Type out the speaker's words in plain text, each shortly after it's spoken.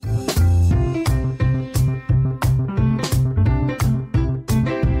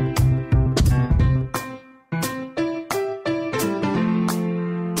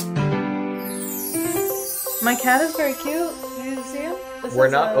My cat is very cute. Did you see him? We're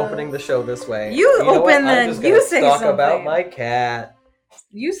not opening the show this way. You open then. I'm just You gonna say talk something. about my cat.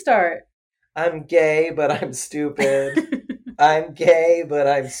 You start. I'm gay, but I'm stupid. I'm gay, but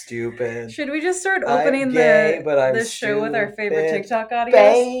I'm stupid. Should we just start opening the show with our favorite TikTok audios?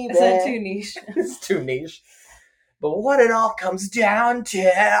 Baby. Is that too niche? It's too niche. But what it all comes down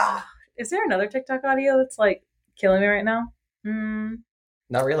to... Is there another TikTok audio that's like killing me right now?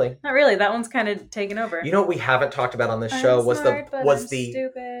 Not really. Not really. That one's kind of taken over. You know what we haven't talked about on this show was the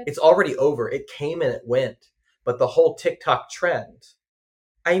stupid. It's already over. It came and it went. But the whole TikTok trend.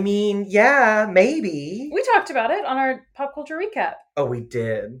 I mean, yeah, maybe. We talked about it on our pop culture recap. Oh, we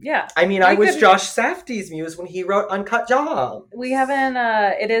did? Yeah. I mean, I was Josh Safdie's muse when he wrote Uncut Gems. We haven't,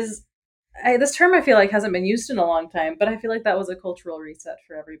 this term I feel like hasn't been used in a long time, but I feel like that was a cultural reset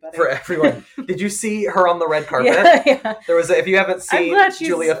for everybody. For everyone. Did you see her on the red carpet? Yeah. There was if you haven't seen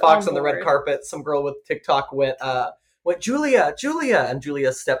Julia Fox on the red carpet, some girl with TikTok went, Julia, and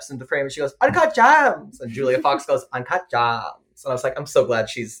Julia steps into frame and she goes, Uncut Gems! And Julia Fox goes, Uncut Gems. And I was like, I'm so glad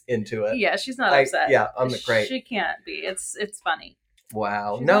she's into it. Yeah, she's not upset. Yeah, I'm great. She can't be. It's funny.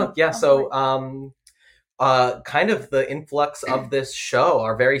 Wow. Kind of the influx of this show,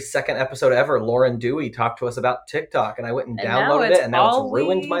 our very second episode ever, Lauren Dewey talked to us about TikTok, and I went and downloaded it, and now it's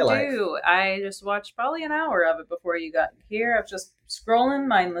ruined my life. I just watched probably an hour of it before you got here. I was just scrolling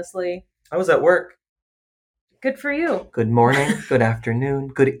mindlessly. I was at work. Good for you. Good morning, good afternoon,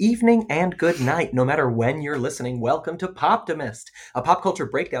 good evening, and good night. No matter when you're listening, welcome to Poptimist, a pop culture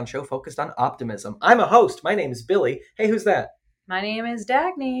breakdown show focused on optimism. I'm a host. My name is Billy. Hey, who's that? My name is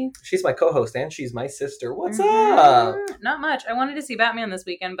Dagny. She's my co-host, and she's my sister. What's up? Not much. I wanted to see Batman this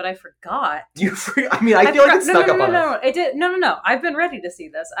weekend, but I forgot. I feel like it snuck up on us. It did. No. I've been ready to see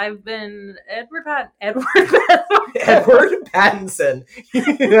this. I've been Edward Pattinson.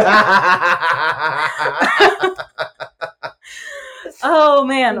 Oh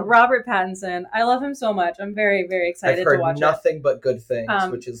man, Robert Pattinson. I love him so much. I'm very, very excited to watch it. I've heard nothing but good things,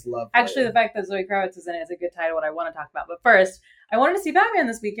 which is lovely. Actually, the fact that Zoe Kravitz is in it is a good tie to what I want to talk about. But first, I wanted to see Batman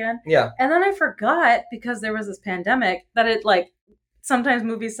this weekend. Yeah. And then I forgot, because there was this pandemic, that it, sometimes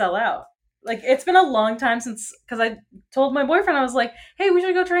movies sell out. It's been a long time since, because I told my boyfriend, I was like, hey, we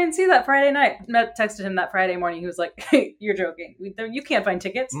should go try and see that Friday night. Texted him that Friday morning. He was like, hey, you're joking. You can't find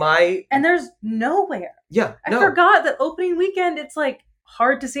tickets. And there's nowhere. Yeah. I forgot that opening weekend, it's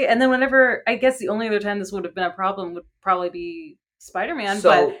hard to see. And then whenever, I guess the only other time this would have been a problem would probably be Spider-Man.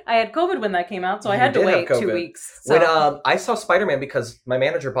 But I had COVID when that came out, so I had to wait 2 weeks. So. When I saw Spider-Man, because my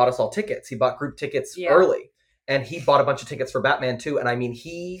manager bought us all tickets. He bought group tickets early. And he bought a bunch of tickets for Batman too, and I mean,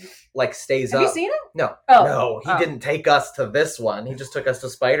 he stays up. Have you seen it? No. Oh. No, he didn't take us to this one. He just took us to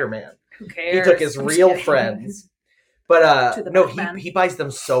Spider-Man. Who cares? He took his real friends. But he buys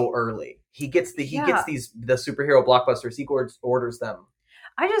them so early. He gets the superhero blockbusters. He orders them.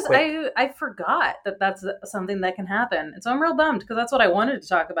 I forgot that that's something that can happen, and so I'm real bummed, because that's what I wanted to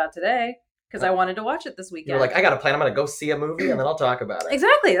talk about today. Because I wanted to watch it this weekend. You're like, I got a plan. I'm going to go see a movie, and then I'll talk about it.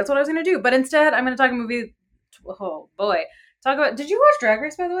 Exactly. That's what I was going to do. But instead, I'm going to talk a movie. Oh, boy. Did you watch Drag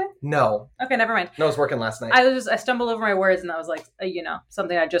Race, by the way? No. Okay, never mind. No, I was working last night. I stumbled over my words, and that was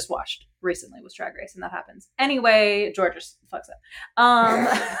something I just watched recently was Drag Race, and that happens. Anyway, Georgia fucks up.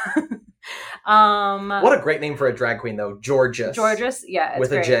 What a great name for a drag queen, though. Gorgeous. Gorgeous, yeah.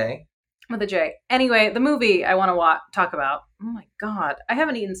 With a J. With a J. Anyway, the movie I want to talk about. Oh my God. I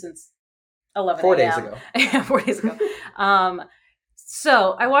haven't eaten since 11 4 days ago. Yeah, 4 days ago.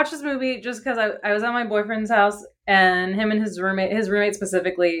 So I watched this movie just because I was at my boyfriend's house, and him and his roommate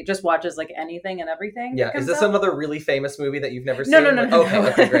specifically, just watches anything and everything. Yeah. Is this another really famous movie that you've never seen? No.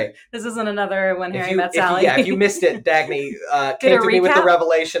 Okay, great. This isn't another When Harry Met Sally. If you missed it, Dagny came to me with the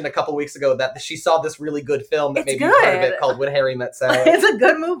revelation a couple weeks ago that she saw this really good film that maybe you've heard of it called When Harry Met Sally. It's a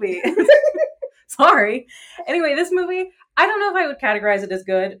good movie. Sorry. Anyway, this movie, I don't know if I would categorize it as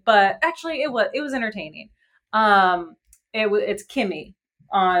good, but actually it was entertaining. It's Kimmy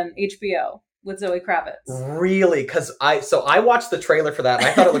on HBO with Zoe Kravitz. Really? Because I watched the trailer for that, and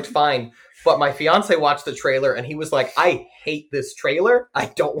I thought it looked fine. But my fiance watched the trailer, and he was like, I hate this trailer. I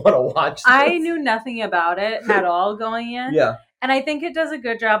don't want to watch this. I knew nothing about it at all going in. Yeah. And I think it does a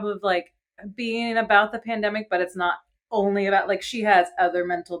good job of being about the pandemic, but it's not only about she has other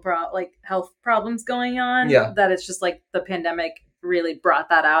mental health problems going on. Yeah. That it's just the pandemic really brought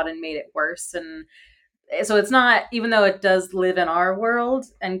that out and made it worse. And so it's not, even though it does live in our world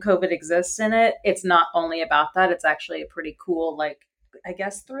and COVID exists in it, it's not only about that. It's actually a pretty cool, I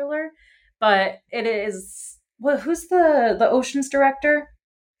guess, thriller. But it is, who's the Oceans director?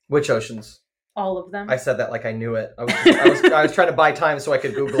 Which Oceans? All of them. I said that like I knew it. I was trying to buy time so I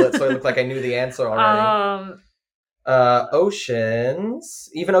could Google it, so I looked like I knew the answer already. Oceans,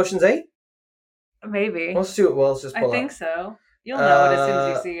 even Ocean's 8. Maybe. Let's do it. Well, let's just pull I think so. You'll know it as soon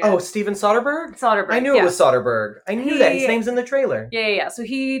as you see it. Oh, Steven Soderbergh? Soderbergh. I knew it was Soderbergh. I knew that. His name's in the trailer. Yeah. So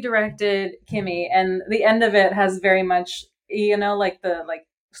he directed Kimi, and the end of it has very much, like the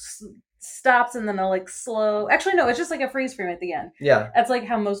stops and then a slow. Actually, no, it's just like a freeze frame at the end. Yeah. That's like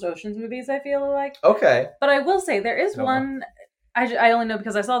how most Ocean's movies I feel are like. Okay. But I will say there is one. I only know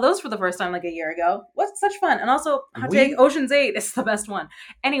because I saw those for the first time like a year ago. What's such fun. And also, Ocean's 8 is the best one.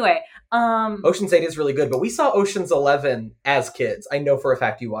 Anyway. Ocean's 8 is really good, but we saw Ocean's 11 as kids. I know for a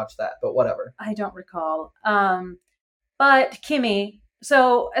fact you watched that, but whatever. I don't recall. But Kimi,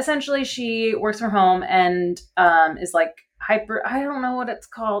 so essentially she works from home and is like hyper, I don't know what it's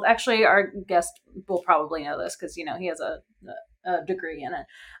called. Actually, our guest will probably know this because, he has a degree in it.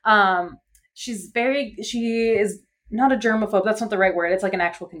 She is not a germaphobe. That's not the right word. It's like an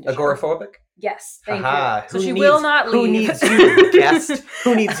actual condition. Agoraphobic? Yes. Thank you. So she will not leave. Who needs you, guest?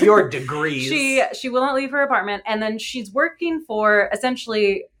 Who needs your degrees? She will not leave her apartment. And then she's working for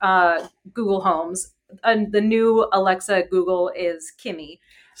essentially Google Homes. And the new Alexa Google is Kimi.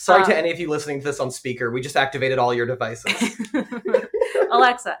 Sorry to any of you listening to this on speaker. We just activated all your devices.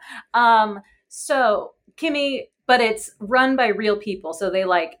 Alexa. So Kimi, but it's run by real people. So they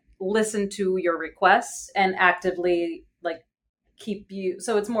listen to your requests and actively keep you,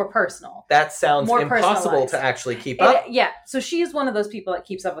 so it's more personal. That sounds impossible to actually keep up. So she's one of those people that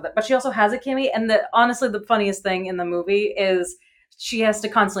keeps up with it, but she also has a Kimi, and honestly the funniest thing in the movie is she has to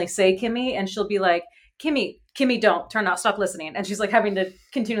constantly say Kimi, and she'll be like, Kimi, don't turn off, stop listening, and she's having to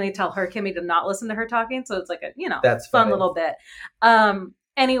continually tell her Kimi to not listen to her talking, so it's like a that's fun funny. Little bit.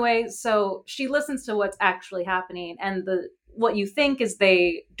 Anyway, so she listens to what's actually happening, and what you think is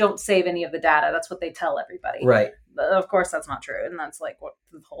they don't save any of the data. That's what they tell everybody. Right. Of course, that's not true. And that's what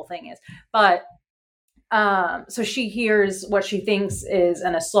the whole thing is. But so she hears what she thinks is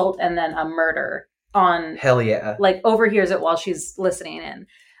an assault and then a murder on. Hell yeah. Overhears it while she's listening in.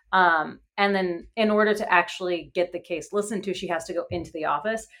 And then in order to actually get the case listened to, she has to go into the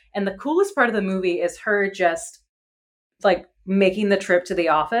office. And the coolest part of the movie is her just making the trip to the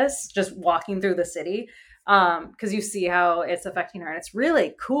office, just walking through the city. Because you see how it's affecting her, and it's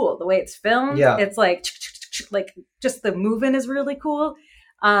really cool the way it's filmed. Yeah. It's just the movement is really cool.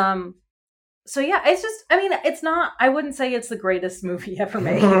 So yeah, it's just, it's not, I wouldn't say it's the greatest movie ever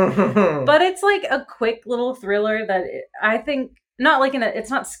made, but it's a quick little thriller that I think it's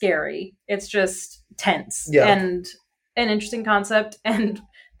not scary. It's just tense and an interesting concept. And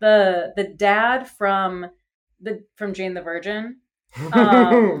the dad from Jane the Virgin.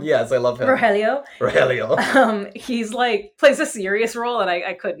 Yes, I love him. Rogelio. He's plays a serious role, and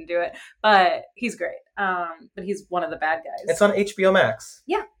I couldn't do it, but he's great. But he's one of the bad guys. It's on HBO Max.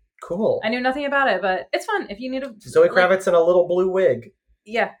 Yeah. Cool. I knew nothing about it, but it's fun if you need a Zoe Kravitz in a little blue wig.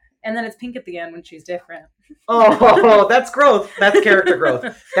 Yeah. And then it's pink at the end when she's different. Oh, that's growth. That's character growth.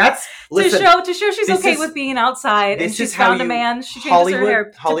 That's to show she's okay with being outside, and she's found a man. She changes her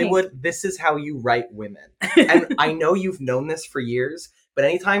hair. Hollywood. This is how you write women. And I know you've known this for years, but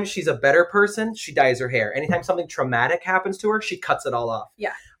anytime she's a better person, she dyes her hair. Anytime something traumatic happens to her, she cuts it all off.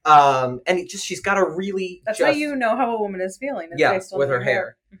 Yeah. And she's got a really. That's how you know how a woman is feeling. Based on with her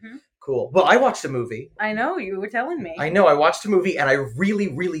hair. Mm-hmm. Cool. Well, I watched a movie. I know, you were telling me. I know, I watched a movie and I really,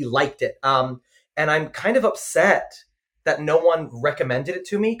 really liked it. And I'm kind of upset that no one recommended it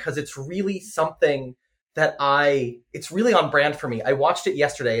to me because it's really something that it's really on brand for me. I watched it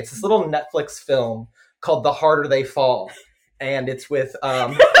yesterday. It's this little Netflix film called The Harder They Fall. And it's with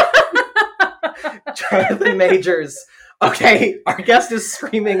Jonathan Majors. Okay, our guest is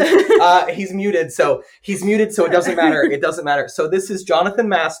screaming. He's muted, so it doesn't matter. It doesn't matter. So this is Jonathan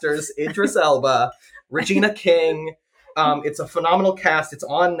Masters, Idris Elba, Regina King. It's a phenomenal cast. It's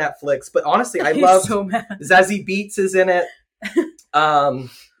on Netflix. But honestly, I love Zazie Beetz is in it.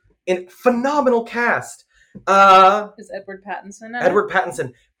 In phenomenal cast. Is Edward Pattinson in it? Edward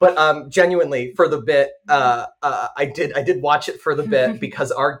Pattinson. But genuinely, for the bit, I did watch it for the bit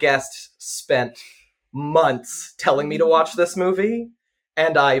because our guest spent months telling me to watch this movie,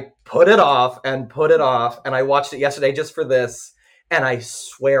 and I put it off, and I watched it yesterday just for this, and I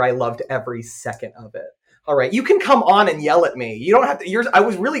swear I loved every second of it. All right, you can come on and yell at me. You don't have to. I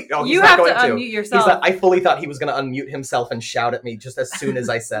was really. Oh, he's you not have going to unmute yourself. I fully thought he was going to unmute himself and shout at me just as soon as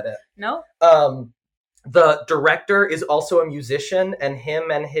I said it. No. The director is also a musician, and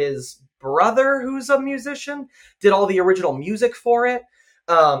him and his brother, who's a musician, did all the original music for it.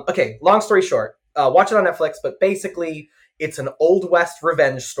 Okay, long story short. Watch it on Netflix, but basically It's an Old West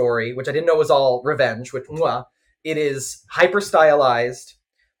revenge story, which I didn't know was all revenge, which, it is hyper-stylized.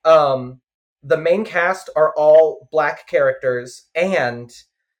 The main cast are all Black characters, and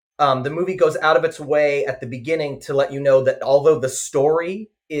the movie goes out of its way at the beginning to let you know that although the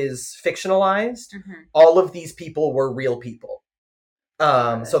story is fictionalized, all of these people were real people.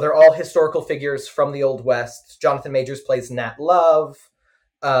 So they're all historical figures from the Old West. Jonathan Majors plays Nat Love.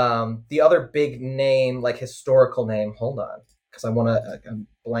 The other big name, like historical name, hold on, because I'm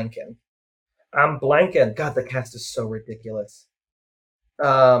blanking. God, the cast is so ridiculous.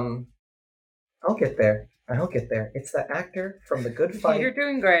 I'll get there. It's the actor from The Good Fight. You're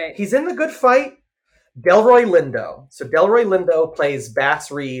doing great. He's in The Good Fight. Delroy Lindo. So Delroy Lindo plays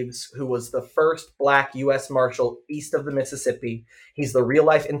Bass Reeves, who was the first Black U.S. Marshal east of the Mississippi. He's the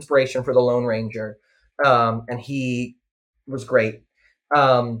real-life inspiration for the Lone Ranger. And he was great.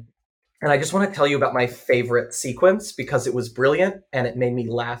 And I just want to tell you about my favorite sequence because it was brilliant and it made me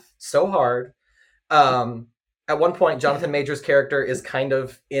laugh so hard. At one point, Jonathan Majors' character is kind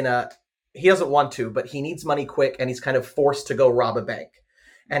of he doesn't want to, but he needs money quick, and he's kind of forced to go rob a bank.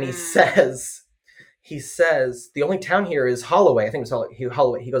 And he says, the only town here is Holloway. I think it was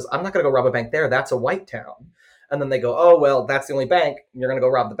Holloway. He goes, I'm not going to go rob a bank there. That's a white town. And then they go, oh, well, that's the only bank. You're going to go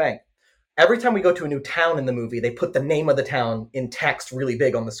rob the bank. Every time we go to a new town in the movie, they put the name of the town in text really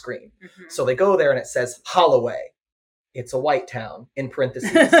big on the screen. So they go there and it says Holloway. It's a white town in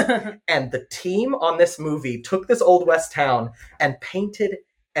parentheses. And the team on this movie took this Old West town and painted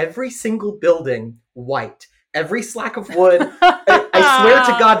every single building white. Every slack of wood. I swear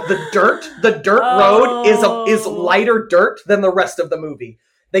to God, the dirt road is lighter dirt than the rest of the movie.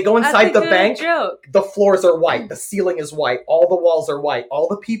 They go inside the bank. Joke. The floors are white. The ceiling is white. All the walls are white. All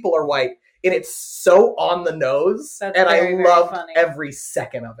the people are white. And it's so on the nose. That's and very, I loved funny. every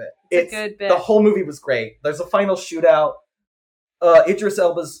second of it. It's a good bit. The whole movie was great. There's a final shootout. Idris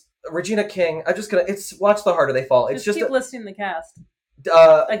Elba's Regina King. Watch The Harder They Fall. It's just keep listing the cast.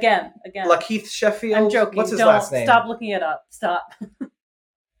 Again. Lakeith Sheffield. I'm joking. What's his last name? Stop looking it up. Stop.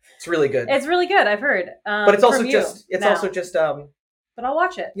 It's really good. It's really good. I've heard. But it's also just. But I'll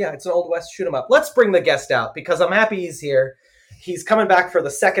watch it. Yeah, it's an Old West shoot 'em up. Let's bring the guest out because I'm happy he's here. He's coming back for the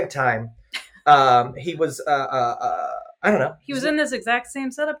second time. He was. I don't know. He was in this exact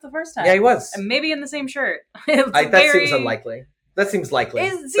same setup the first time. Yeah, he was. And maybe in the same shirt. That seems unlikely. That seems likely.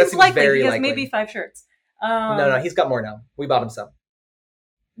 It seems likely. He has maybe 5 shirts. No, he's got more now. We bought him some.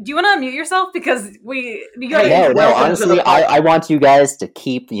 Do you want to unmute yourself? Because No, honestly, I want you guys to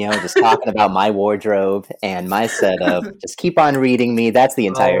keep, just talking about my wardrobe and my setup. Just keep on reading me. That's the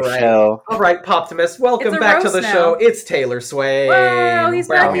entire show. All right, Poptimus, welcome back to the show. It's Taylor Swain. Wow, he's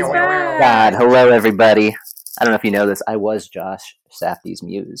back. God, hello, everybody. I don't know if you know this. I was Josh Safdie's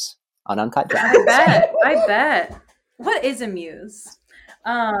muse on Uncut Gems. I bet. What is a muse?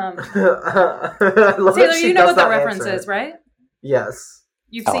 Taylor, you know what the reference is, right? Yes.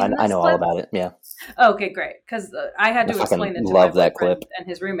 You've seen this I know clip? all about it, yeah. Okay, great. Because I had to explain it to my boyfriend and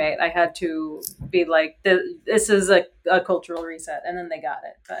his roommate. I had to be like, this is a cultural reset, and then they got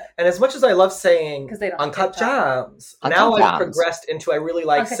it. And as much as I love saying Uncut Gems, now I've progressed into I really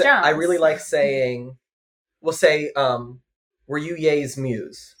like saying, we'll say, were you Ye's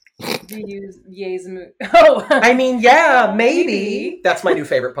muse? You use Ye's muse. Oh! I mean, yeah, maybe. That's my new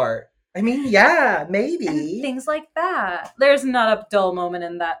favorite part. I mean, yeah, maybe. And things like that. There's not a dull moment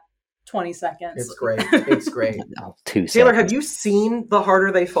in that 20 seconds. It's great. It's great. No, 2 seconds. Taylor, have you seen The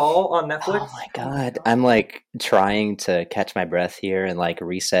Harder They Fall on Netflix? Oh my God. I'm trying to catch my breath here and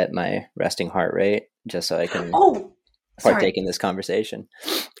reset my resting heart rate just so I can partake in this conversation.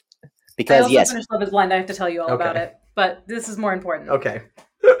 Because, I also finished Love is Blind. I have to tell you all about it. But this is more important. Okay.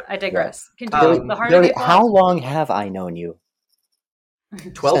 I digress. Continue. The Harder They Fall. How long have I known you?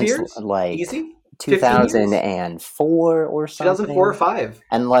 12 years? Easy? 2004 or something. 2004 or 5.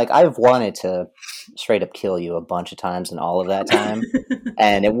 And I've wanted to straight up kill you a bunch of times in all of that time.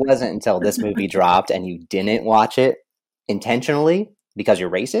 And it wasn't until this movie dropped and you didn't watch it intentionally because you're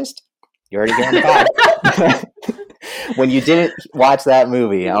racist. You already getting bad. When you didn't watch that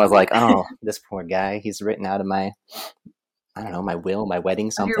movie, I was like, oh, this poor guy. He's written out of my will, my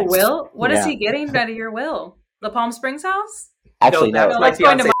wedding, something. Your will? What is he getting out of your will? The Palm Springs house? Actually, no. That's my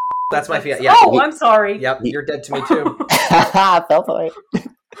fiance. That's my fiance. Yeah. Oh, I'm sorry. Yep, you're dead to me too. Fell for it.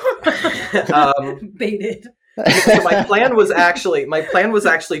 Baited. So my plan was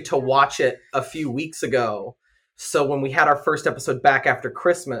actually to watch it a few weeks ago. So when we had our first episode back after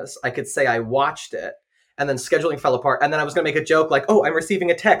Christmas, I could say I watched it, and then scheduling fell apart. And then I was going to make a joke like, "Oh, I'm receiving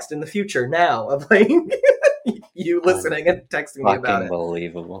a text in the future now." Of you listening and texting me about it.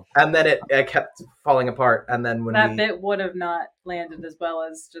 Unbelievable. And then it kept falling apart. And then when that bit would have not landed as well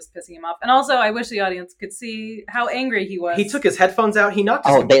as just pissing him off. And also, I wish the audience could see how angry he was. He took his headphones out. He knocked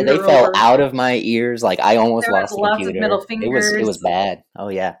his computer they fell out of my ears. Like, I almost lost the computer. Of middle fingers. It was bad. Oh,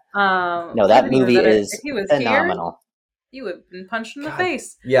 yeah. No, that movie is phenomenal. You would have been punched in the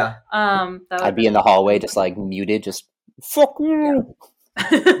face. Yeah. I'd be in the hallway just like muted, just fuck you.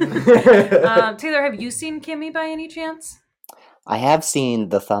 Yeah. Taylor, have you seen Kimmy by any chance? I have seen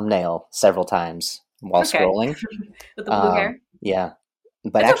the thumbnail several times while scrolling. With the blue hair? Yeah.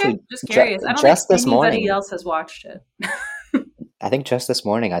 But it's actually, just curious. I don't just think this morning, anybody else has watched it. I think just this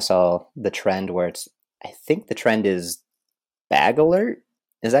morning I saw the trend where I think the trend is bag alert.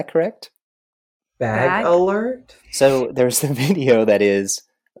 Is that correct? Bag alert? So there's a video that is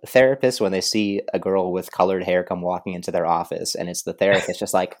therapists when they see a girl with colored hair come walking into their office, and it's the therapist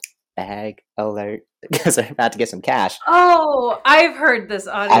just like, bag alert, because they're about to get some cash. Oh, I've heard this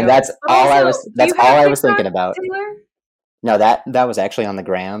audio. And that's all I was thinking about. Taylor? No, that was actually on the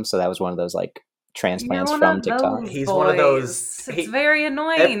gram, so that was one of those like transplants from TikTok. He's one of those. It's very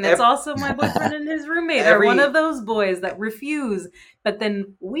annoying. It's also my boyfriend and his roommate are one of those boys that refuse, but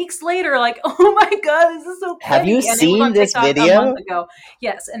then weeks later, like, oh my god, this is so petty. Have you seen this video? A month ago.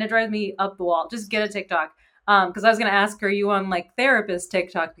 Yes, and it drives me up the wall. Just get a TikTok. Because I was going to ask, are you on like therapist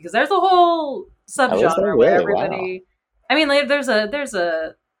TikTok? Because there's a whole subgenre where everybody. Wow. I mean, like, there's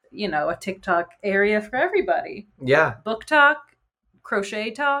a a TikTok area for everybody. Yeah. Book talk,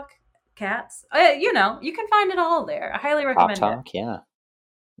 crochet talk. Cats, you can find it all there. I highly recommend it. Yeah.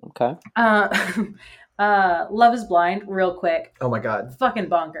 Okay. Love is Blind, real quick. Oh my god. Fucking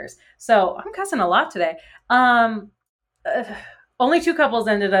bonkers. So I'm cussing a lot today. Only 2 couples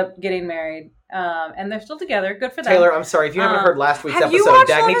ended up getting married. And they're still together. Good for them. Taylor, I'm sorry if you haven't heard last week's episode.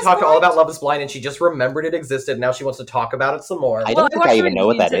 Dagny talked all about Love is Blind, and she just remembered it existed. Now she wants to talk about it some more. I don't think I even know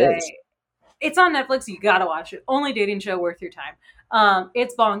what that is. It's on Netflix. You gotta watch it. Only dating show worth your time.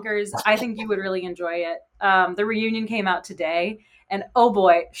 It's bonkers. I think you would really enjoy it. The reunion came out today, and oh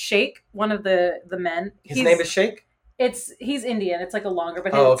boy, Sheikh, one of the men. His name is Sheikh? He's Indian. It's like a longer,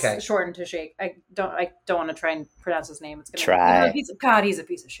 but it's shortened to Sheikh. I don't want to try and pronounce his name. It's gonna try. He's a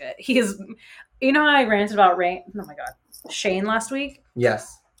piece of shit. He is. You know how I ranted about Rain? Oh my god, Shane last week.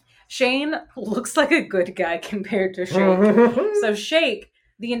 Yes. Shane looks like a good guy compared to Sheikh. So Sheikh,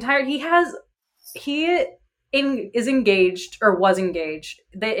 he is engaged or was engaged.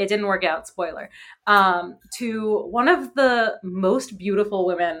 It didn't work out. Spoiler. To one of the most beautiful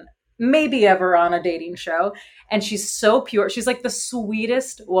women maybe ever on a dating show, and she's so pure. She's like the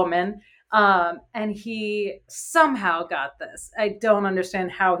sweetest woman. And he somehow got this. I don't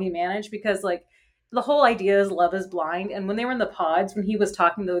understand how he managed, because like the whole idea is Love is Blind. And when they were in the pods, when he was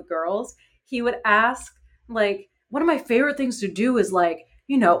talking to the girls, he would ask, like, one of my favorite things to do is like,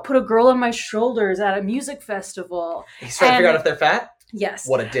 put a girl on my shoulders at a music festival. He's trying to figure out if they're fat? Yes.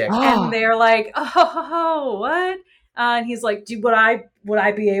 What a dick. And they're like, oh, what? And he's like, would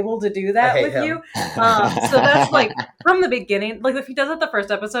I be able to do that with you? So that's like from the beginning, like if he does it the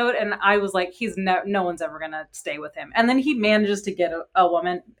first episode, and I was like, no one's ever going to stay with him. And then he manages to get a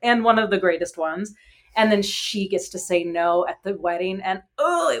woman, and one of the greatest ones. And then she gets to say no at the wedding. And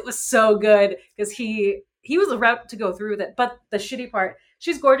it was so good, because he was about to go through with it. But the shitty part,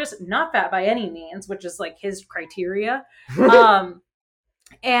 she's gorgeous, not fat by any means, which is like his criteria.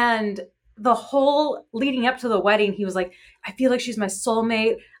 And the whole leading up to the wedding, he was like, I feel like she's my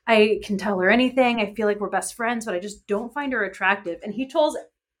soulmate. I can tell her anything. I feel like we're best friends, but I just don't find her attractive. And he tells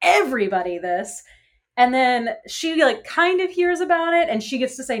everybody this. And then she like kind of hears about it, and she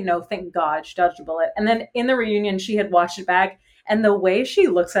gets to say no, thank God. She dodged a bullet. And then in the reunion, she had watched it back, and the way she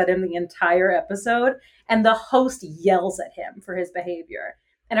looks at him the entire episode, and the host yells at him for his behavior.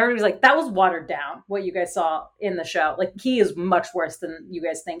 And everybody's like, that was watered down, what you guys saw in the show. Like, he is much worse than you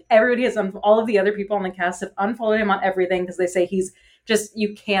guys think. Everybody has, all of the other people on the cast have unfollowed him on everything, because they say he's just,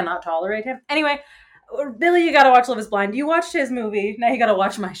 you cannot tolerate him. Anyway, Billy, you gotta watch Love is Blind. You watched his movie, now you gotta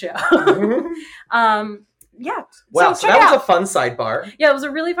watch my show. Yeah. Wow, so that was a fun sidebar. Yeah, it was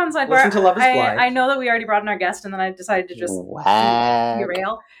a really fun sidebar. Listen to Love is Blind. I know that we already brought in our guest, and then I decided to just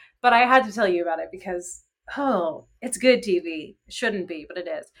derail. But I had to tell you about it, because it's good TV. It shouldn't be, but it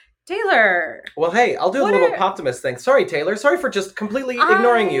is. Taylor. Well, hey, I'll do a little optimist thing. Sorry, Taylor. Sorry for just completely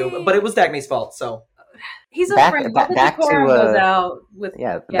ignoring you, but it was Dagny's fault, so. He's a friend. Back goes out with,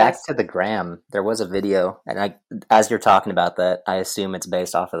 back to the gram. There was a video, and as you're talking about that, I assume it's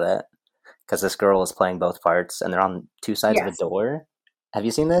based off of that, because this girl is playing both parts, and they're on two sides of a door. Have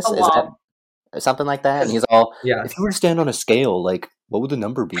you seen this? Is that something like that? And he's all, if you were to stand on a scale, like, what would the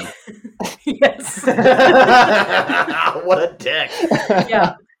number be? Yes. What a dick.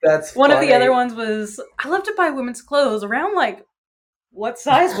 Yeah. That's one funny. of the other ones was, I love to buy women's clothes around like, what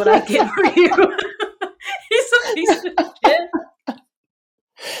size would I get for you? He's a piece of shit.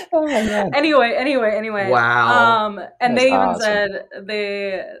 Oh my God. Anyway. Wow. And That's they even awesome. said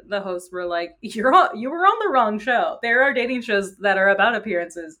the hosts were like, you were on the wrong show. There are dating shows that are about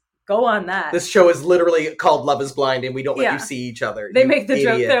appearances. Go on that. This show is literally called Love is Blind, and we don't let Yeah. you see each other. They you make the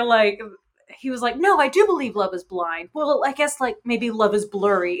joke. idiot. They're like, he was like, no, I do believe love is blind. Well, I guess like maybe love is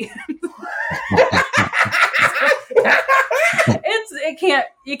blurry.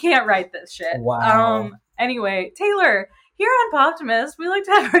 You can't write this shit. Wow. Anyway, Taylor, here on Poptimist, we like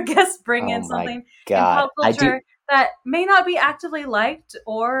to have our guests bring in something in pop culture that may not be actively liked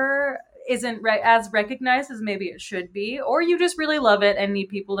or isn't as recognized as maybe it should be, or you just really love it and need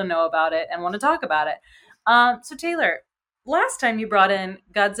people to know about it and want to talk about it. So Taylor, last time you brought in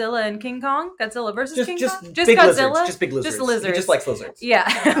Godzilla and King Kong, Godzilla versus King Kong, just big Godzilla, lizards. Just big lizards. just lizards. He just likes lizards. Yeah,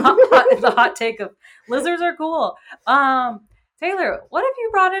 the hot take of lizards are cool. Taylor, what have you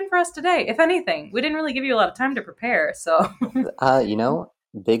brought in for us today, if anything? We didn't really give you a lot of time to prepare, so.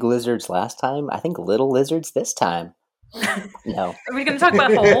 Big lizards last time. I think little lizards this time. No. Are we going to talk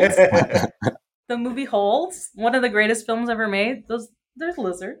about Holds? The movie Holds, one of the greatest films ever made. There's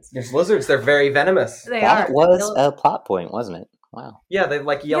lizards. There's lizards. They're very venomous. That was a plot point, wasn't it? Wow. Yeah, they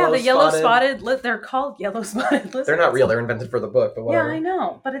like yellow. Yeah, the yellow spotted. They're called yellow spotted lizards. They're not real. They're invented for the book. But whatever. Yeah, I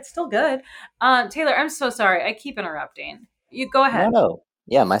know, but it's still good. Taylor, I'm so sorry. I keep interrupting. You go ahead. No.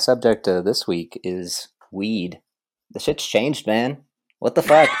 Yeah, my subject this week is weed. The shit's changed, man. What the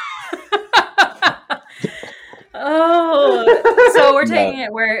fuck? Oh, so we're taking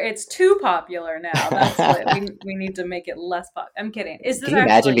it where it's too popular now. That's what we need to make it less popular. I'm kidding. Can you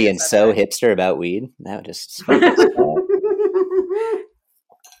imagine being so hipster about weed? That would just.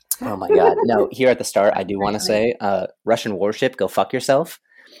 Oh my God. No, here at the start, I do want to say, Russian warship, go fuck yourself.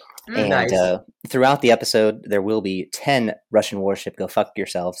 And nice. Throughout the episode, there will be 10 Russian warship, go fuck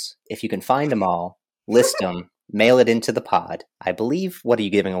yourselves. If you can find them all, list them, mail it into the pod. I believe, what are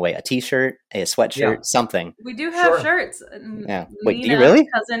you giving away? A t-shirt, a sweatshirt, something. We do have shirts. Yeah. Wait, Nina, do you really?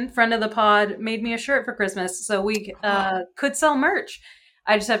 Cousin, friend of the pod, made me a shirt for Christmas, so we could sell merch.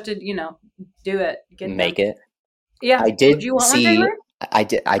 I just have to, do it. Make it. Yeah. I did Would you want see. one, Taylor? I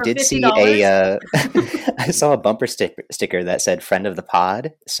did see I saw a bumper sticker that said "Friend of the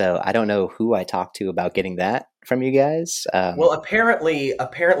Pod," so I don't know who I talked to about getting that from you guys. Well,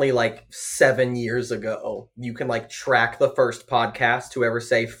 apparently, like 7 years ago, you can like track the first podcast to ever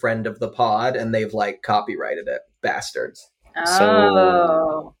say "Friend of the Pod," and they've like copyrighted it, bastards.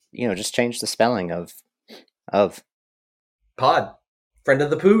 Oh. So just change the spelling of pod, friend of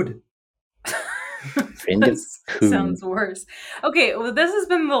the pood. Friend of sounds worse. Okay, well, this has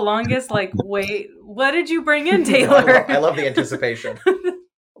been the longest. Wait, what did you bring in, Taylor? I love the anticipation.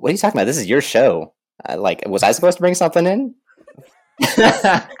 What are you talking about? This is your show. Was I supposed to bring something in? You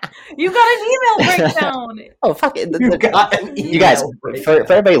got an email breakdown. Oh, fuck it. You got an email You guys, breakdown.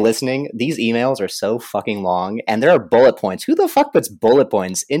 for everybody listening, these emails are so fucking long, and there are bullet points. Who the fuck puts bullet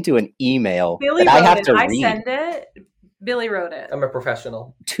points into an email Billy that I have it. to I read? send it. Billy wrote it. I'm a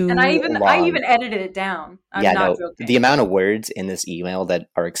professional. And I even edited it down. I'm not joking. The amount of words in this email that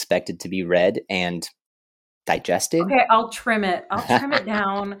are expected to be read and digested. Okay, I'll trim it. I'll trim it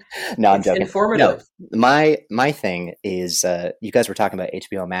down. No, I'm joking. Informative. No, my thing is, you guys were talking about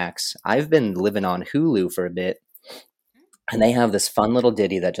HBO Max. I've been living on Hulu for a bit, and they have this fun little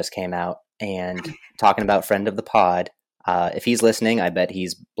ditty that just came out, and talking about friend of the pod. If he's listening, I bet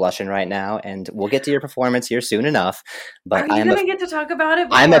he's blushing right now, and we'll get to your performance here soon enough. But are you going to get to talk about it?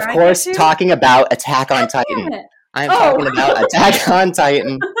 I'm of course talking about Attack on Titan. I am talking about Attack on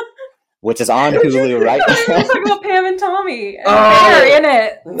Titan, which is on Hulu right now. We're talking about Pam and Tommy. They're in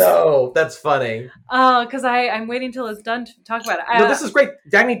it. No, that's funny. Because I'm waiting till it's done to talk about it. No, this is great.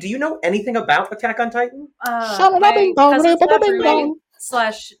 Dagny, do you know anything about Attack on Titan? My cousin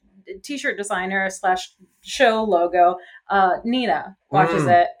slash t-shirt designer / show logo, Nina watches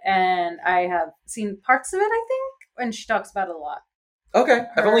it, and I have seen parts of it, I think, and she talks about it a lot. Okay,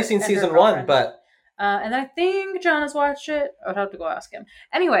 I've only seen season 1, but and I think John has watched it. I would have to go ask him.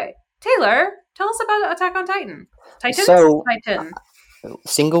 Anyway, Taylor, tell us about Attack on Titan. Titan.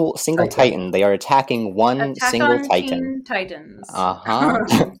 Single Titan. They are attacking one single Titan. Titans.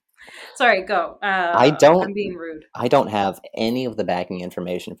 Sorry, go. I'm being rude. I don't have any of the backing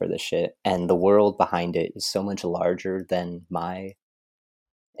information for this shit, and the world behind it is so much larger than my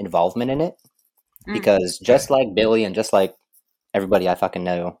involvement in it. Because just like Billy and just like everybody I fucking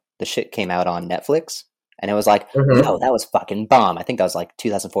know, the shit came out on Netflix, And it was like, yo, that was fucking bomb. I think that was like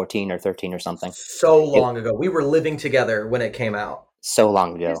 2014 or 13 or something. So long ago. We were living together when it came out. So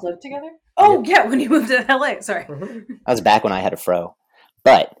long ago. You guys lived together? Oh, yeah, when you moved to LA. Sorry. That was back when I had a fro.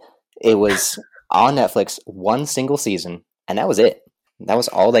 But it was on Netflix, one single season, and that was it. That was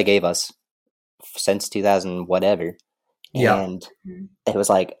all they gave us since 2000 whatever. And it was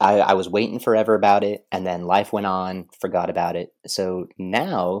like, I was waiting forever about it, and then life went on, forgot about it. So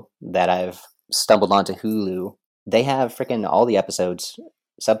now that I've stumbled onto Hulu, they have freaking all the episodes,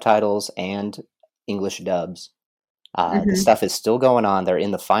 subtitles, and English dubs. The stuff is still going on. They're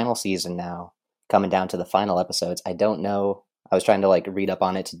in the final season now, coming down to the final episodes. I don't know. I was trying to like read up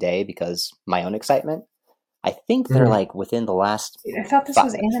on it today because my own excitement. I think they're like within the last... I thought this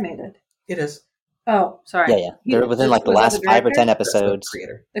was animated. It is. Oh, sorry. Yeah. They're within like the last 5 or 10 episodes.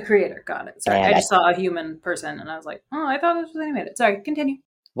 The creator, got it. Sorry, I just saw a human person and I was like, oh, I thought this was animated. Sorry, continue.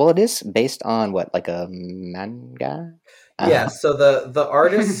 Well, it is based on what, like a manga? Yeah, so the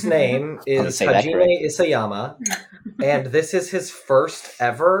artist's name is Hajime Isayama, and this is his first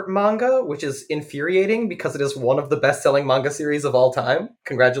ever manga, which is infuriating because it is one of the best-selling manga series of all time.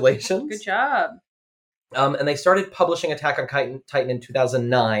 Congratulations. Good job. And they started publishing Attack on Titan in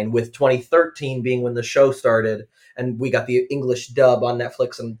 2009, with 2013 being when the show started, and we got the English dub on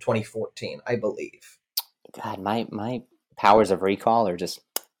Netflix in 2014, I believe. God, my powers of recall are just...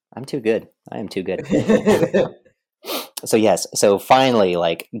 I'm too good. I am too good. So yes, so finally,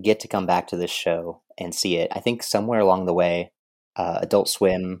 like, get to come back to this show and see it. I think somewhere along the way, Adult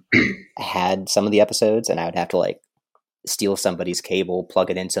Swim had some of the episodes, and I would have to like steal somebody's cable, plug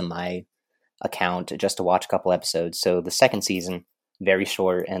it into my account just to watch a couple episodes. So the second season, very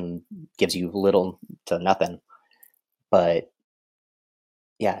short and gives you little to nothing. But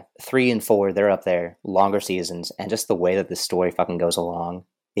yeah, 3 and 4, they're up there, longer seasons, and just the way that the story fucking goes along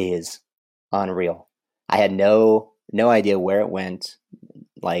is unreal. I had no idea where it went.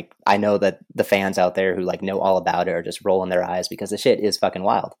 Like, I know that the fans out there who like know all about it are just rolling their eyes because the shit is fucking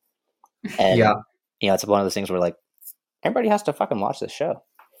wild. And you know, it's one of those things where like everybody has to fucking watch this show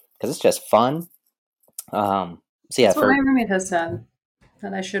because it's just fun. So yeah, that's what my roommate has said,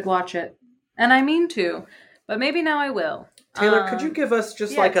 that I should watch it, and I mean to, but maybe now I will. Taylor, could you give us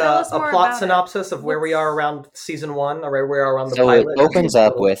just like a plot synopsis of where we are around season 1, or where we are around the pilot? So it opens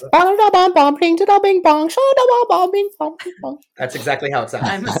up with... That's exactly how it sounds.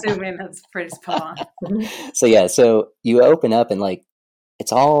 I'm assuming that's pretty spot on. So yeah, so you open up and like,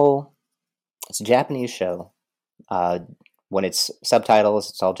 it's a Japanese show. When it's subtitles,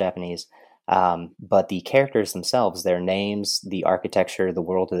 it's all Japanese. But the characters themselves, their names, the architecture, the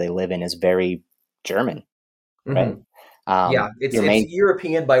world that they live in is very German, right? It's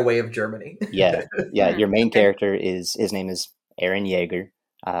European by way of Germany. yeah. Your main character his name is Eren Yeager.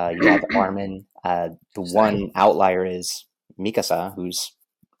 You have Armin. The one outlier is Mikasa, who's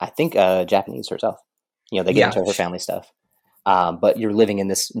I think Japanese herself. You know, they get into her family stuff. But you're living in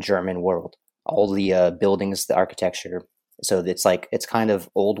this German world. All the buildings, the architecture. So it's kind of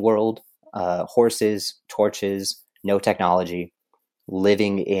old world. Horses, torches, no technology,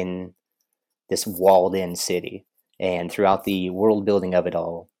 living in this walled-in city. And throughout the world building of it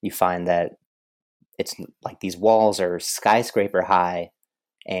all, you find that it's like these walls are skyscraper high,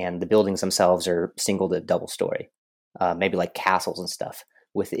 and the buildings themselves are single to double story, maybe like castles and stuff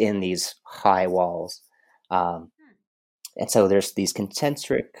within these high walls. And so there's these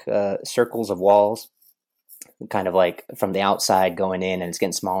concentric circles of walls, kind of like from the outside going in, and it's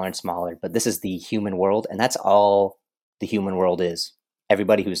getting smaller and smaller. But this is the human world, and that's all the human world is.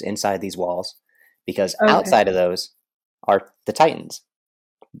 Everybody who's inside these walls. Because outside of those are the Titans.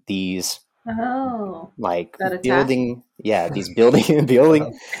 These like building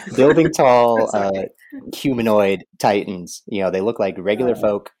tall humanoid Titans. You know, they look like regular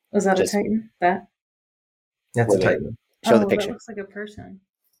folk. Was that a Titan? That's a Titan. Show the picture. That looks like a person.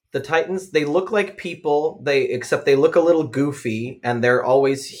 The Titans, they look like people, except they look a little goofy, and they're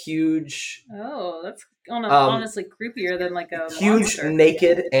always huge. Oh, that's honestly creepier than like a huge, monster.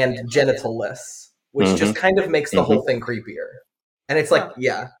 Naked, and genitalless, which just kind of makes the whole thing creepier. And it's like,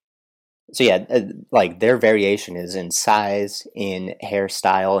 So yeah, like their variation is in size, in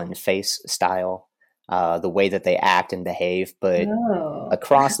hairstyle, and face style, the way that they act and behave. But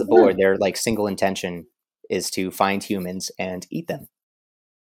across the board, their like single intention is to find humans and eat them.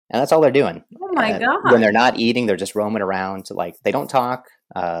 And that's all they're doing. Oh my God. When they're not eating, they're just roaming around. Like, they don't talk.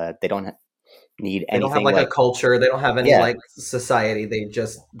 They don't need anything. They don't have like a culture. They don't have any like society. They're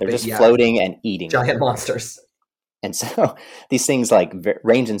just floating and eating. Giant monsters. And so these things like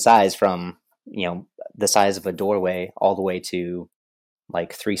range in size from, you know, the size of a doorway all the way to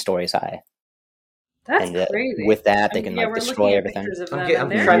like 3 stories high. That's crazy. With that, they can like destroy everything. I'm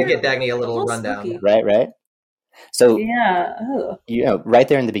trying to get Dagny a little rundown. Spooky. Right. So yeah, right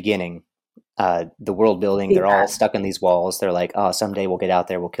there in the beginning, the world building, they're all stuck in these walls. They're like, oh, someday we'll get out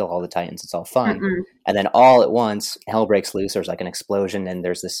there, we'll kill all the Titans. It's all fun. And then all at once, hell breaks loose. There's like an explosion, and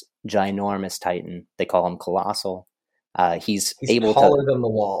there's this ginormous Titan. They call him Colossal. He's able taller than the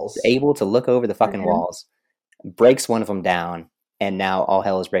walls. Able to look over the fucking walls, breaks one of them down, and now all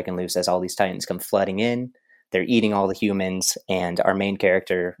hell is breaking loose as all these Titans come flooding in. They're eating all the humans, and our main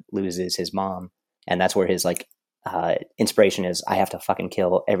character loses his mom, and that's where his like inspiration is. I have to fucking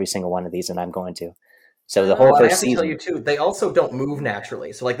kill every single one of these, and I'm going to. So the whole first season. I have to tell you too, they also don't move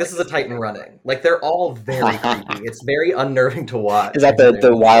naturally. So like this is a Titan running. Like they're all very creepy. It's very unnerving to watch. Is that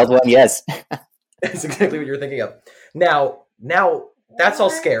the wild one? Yes. That's exactly what you're thinking of. Now that's all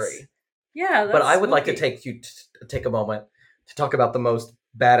scary. Yeah, but I would like to take a moment to talk about the most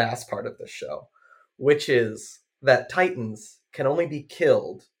badass part of this show, which is that Titans can only be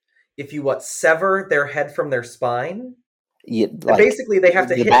killed if you sever their head from their spine. Yeah, like basically they have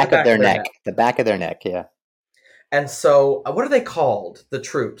to hit the back of their neck. The back of their neck, yeah. And so, what are they called? The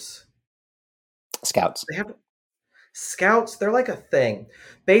troops? Scouts. They have scouts. They're like a thing.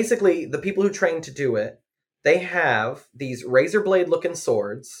 Basically, the people who train to do it, they have these razor blade looking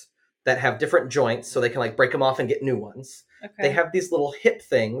swords that have different joints, so they can like break them off and get new ones. Okay. They have these little hip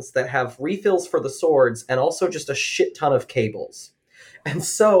things that have refills for the swords and also just a shit ton of cables. And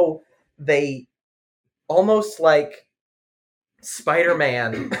so they almost like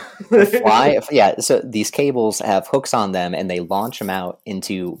Spider-Man fly. Yeah, so these cables have hooks on them, and they launch them out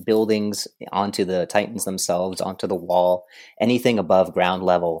into buildings, onto the Titans themselves, onto the wall, anything above ground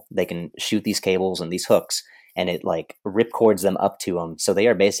level. They can shoot these cables and these hooks, and it like ripcords them up to them. So they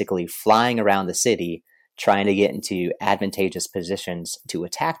are basically flying around the city, trying to get into advantageous positions to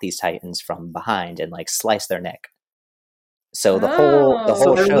attack these Titans from behind and like slice their neck. So the whole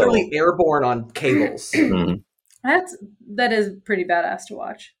so they're show, literally airborne on cables. That is pretty badass to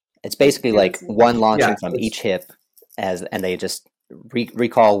watch. It's basically like one launching from each hip, and they just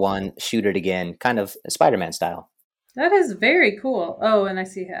recall one, shoot it again, kind of Spider-Man style. That is very cool. Oh, and I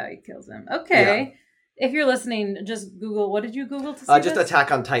see how he kills him. Okay. Yeah. If you're listening, just Google. What did you Google to see just this?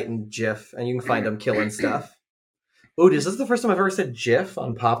 Attack on Titan GIF, and you can find them killing stuff. Ooh, is this the first time I've ever said GIF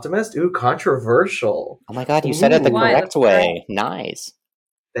on Poptimist? Ooh, controversial. Oh my god, you said it the correct way. Nice.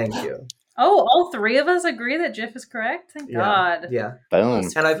 Thank you. Oh, all three of us agree that GIF is correct? Thank God. Yeah. Boom.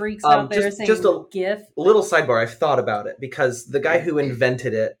 And I've freaks out there saying just a GIF. Little sidebar, I've thought about it because the guy who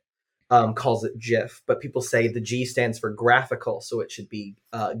invented it calls it GIF, but people say the G stands for graphical, so it should be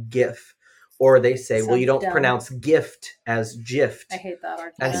GIF. Or they say, well, you don't pronounce gift as gift. I hate that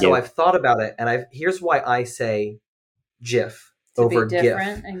argument. And so I've thought about it, and here's why I say GIF over GIF. To be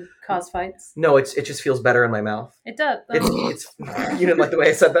different and cause fights? No, it just feels better in my mouth. It does. It's you didn't like the way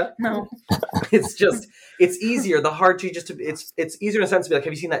I said that? No. It's easier. The hard G it's easier in a sense to be like,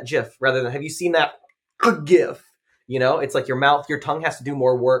 have you seen that GIF? Rather than have you seen that GIF? You know, it's like your tongue has to do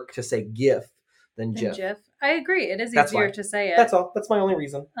more work to say GIF than GIF. I agree. It is easier to say it. That's all. That's my only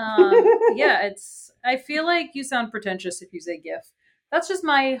reason. Yeah, I feel like you sound pretentious if you say GIF. That's just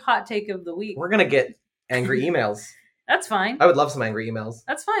my hot take of the week. We're gonna get angry emails. That's fine. I would love some angry emails.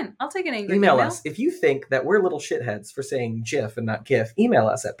 That's fine. I'll take an angry email. Email us. If you think that we're little shitheads for saying GIF and not GIF, email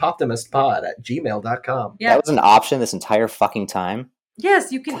us at poptimistpod@gmail.com. Yeah. That was an option this entire fucking time.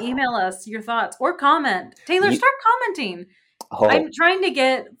 Yes, you can email us your thoughts or comment. Taylor, start commenting. Oh. I'm trying to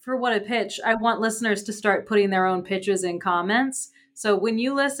get, for What a Pitch, I want listeners to start putting their own pitches in comments. So when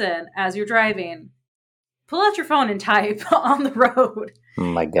you listen, as you're driving, pull out your phone and type on the road. Oh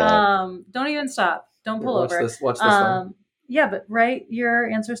my God. Don't even stop. Don't pull over. Watch this one. Yeah, but write your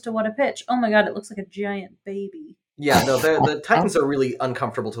answers to What a Pitch. Oh my God, it looks like a giant baby. Yeah, no, the Titans are really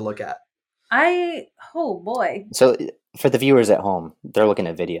uncomfortable to look at. Oh boy. So for the viewers at home, they're looking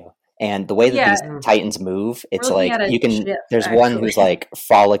at video. And the way that these Titans move, it's like you can. There's one who's like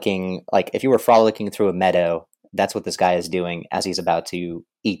frolicking. Like if you were frolicking through a meadow, that's what this guy is doing as he's about to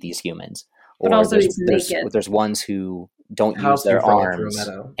eat these humans. But also he's naked. There's ones who don't use their arms,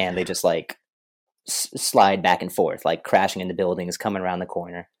 and they just like slide back and forth, like crashing into buildings, coming around the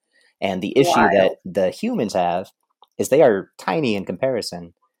corner. And the issue that the humans have is they are tiny in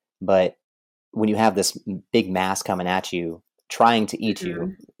comparison, but when you have this big mass coming at you, trying to eat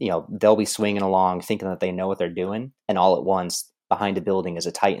you, they'll be swinging along thinking that they know what they're doing. And all at once behind a building is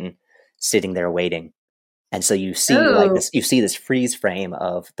a Titan sitting there waiting. And so you see this freeze frame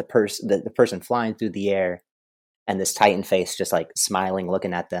of the person flying through the air and this Titan face just like smiling,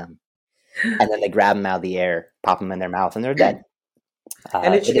 looking at them. And then they grab them out of the air, pop them in their mouth, and they're dead.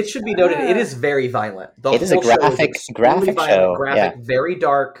 And it should be noted, it is very violent. It is a graphic show. Graphic, very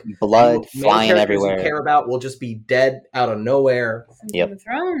dark. Blood flying everywhere. You care about will just be dead out of nowhere. Yep. Game of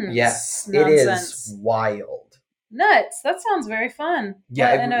Thrones. Yes, nonsense. It is wild. Nuts. That sounds very fun.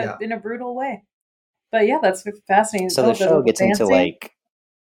 Yeah, in a brutal way. But yeah, that's fascinating. So the show gets into like,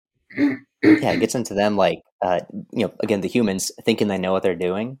 it gets into them like, again, the humans thinking they know what they're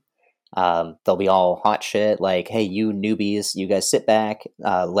doing. They'll be all hot shit like, hey, you newbies, you guys sit back,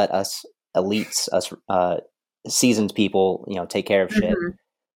 let us elites, us seasoned people, take care of shit.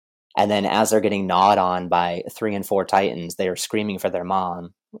 And then as they're getting gnawed on by 3 and 4 Titans, they are screaming for their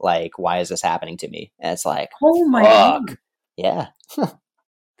mom, like, why is this happening to me? And it's like, oh my God. Yeah.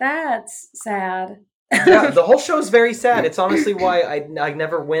 That's sad. Yeah, the whole show is very sad. It's honestly why I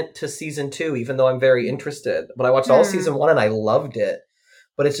never went to season 2, even though I'm very interested. But I watched all season 1 and I loved it.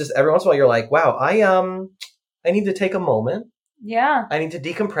 But it's just every once in a while you're like, wow, I need to take a moment. Yeah. I need to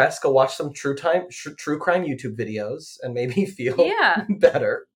decompress, go watch some true crime YouTube videos and maybe feel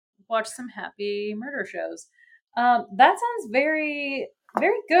better. Watch some happy murder shows. That sounds very,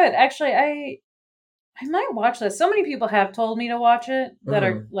 very good. Actually, I might watch this. So many people have told me to watch it that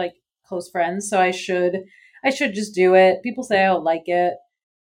are like close friends, so I should just do it. People say I'll like it.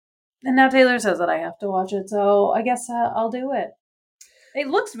 And now Taylor says that I have to watch it, so I guess I'll do it. It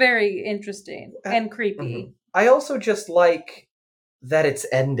looks very interesting and creepy. I also just like that it's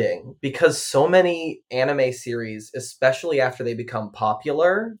ending because so many anime series, especially after they become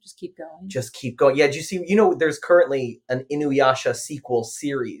popular, just keep going. Yeah, do you see, there's currently an Inuyasha sequel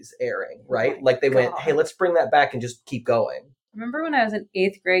series airing, right? Like they went, hey, let's bring that back and just keep going. Remember when I was in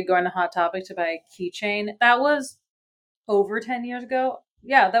 8th grade going to Hot Topic to buy a keychain? That was over 10 years ago.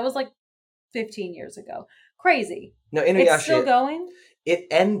 Yeah, that was like 15 years ago. Crazy. No, Inuyasha. It's still going? It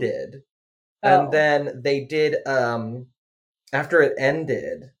ended. And then they did, after it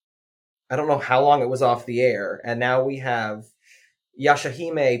ended, I don't know how long it was off the air. And now we have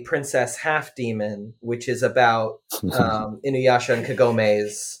Yashahime, Princess Half Demon, which is about Inuyasha and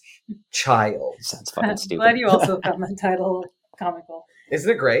Kagome's child. Sounds fucking stupid. Glad you also found that title comical.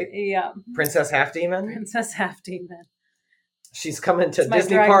 Isn't it great? Yeah. Princess Half Demon? Princess Half Demon. She's coming to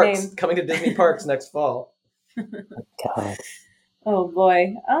Disney Parks. Name. Coming to Disney Parks next fall. God. Oh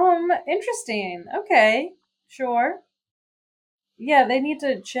boy. Interesting. Okay. Sure. Yeah, they need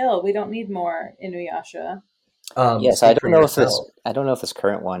to chill. We don't need more Inuyasha. Yes, I don't know if this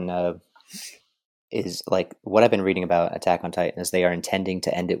current one is like what I've been reading about Attack on Titan is they are intending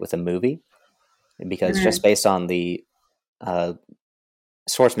to end it with a movie because just based on the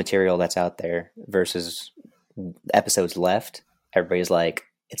source material that's out there versus episodes left, everybody's like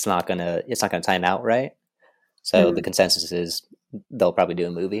it's not gonna time out right. So the consensus is they'll probably do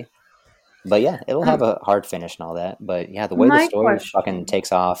a movie. But yeah, it'll have a hard finish and all that. But yeah, the way the story fucking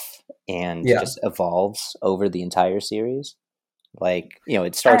takes off and just evolves over the entire series. Like,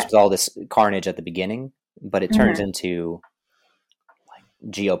 it starts with all this carnage at the beginning, but it turns into like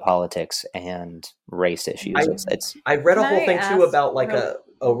geopolitics and race issues. I read a whole thing too about like real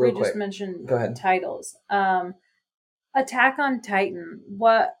quick. We just mentioned Go ahead. Titles. Attack on Titan.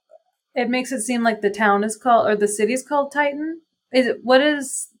 What it makes it seem like the town is called or the city is called Titan. What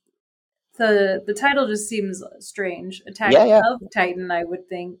is the title just seems strange. Attack of Titan, I would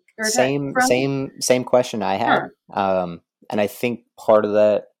think. Or same question I had. And I think part of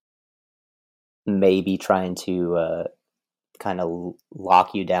that may be trying to kind of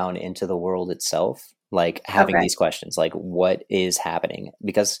lock you down into the world itself, like having these questions, like what is happening?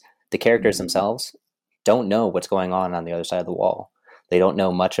 Because the characters themselves don't know what's going on the other side of the wall. They don't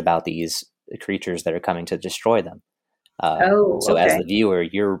know much about these creatures that are coming to destroy them. So as the viewer,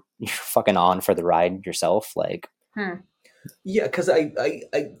 you're fucking on for the ride yourself. Like, yeah, because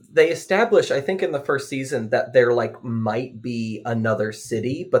they establish, I think in the first season that there like might be another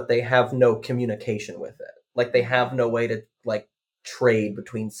city, but they have no communication with it. Like they have no way to like trade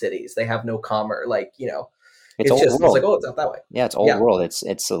between cities. They have no commerce. Like, it's old just world. It's like, it's out that way. Yeah, it's old world. It's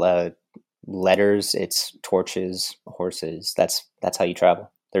letters, it's torches, horses. That's how you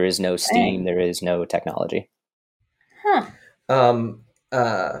travel. There is no steam. There is no technology. And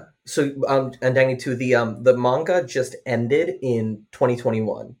Danny too, the manga just ended in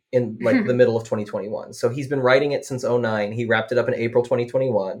 2021, in like the middle of 2021. So he's been writing it since 2009. He wrapped it up in April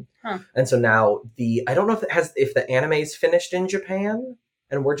 2021. And so now I don't know if the anime's finished in Japan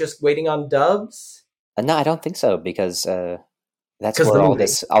and we're just waiting on dubs. No, I don't think so because that's where all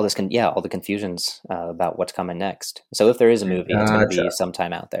the confusions about what's coming next. So if there is a movie, it's going to be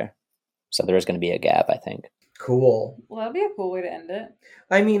sometime out there. So there is going to be a gap, I think. Cool. Well, that'd be a cool way to end it.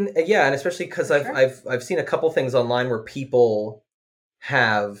 I mean, yeah, and especially because I've seen a couple things online where people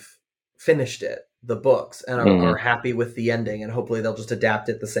have finished it, the books, and are happy with the ending, and hopefully they'll just adapt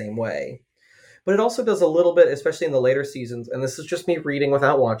it the same way. But it also does a little bit, especially in the later seasons, and this is just me reading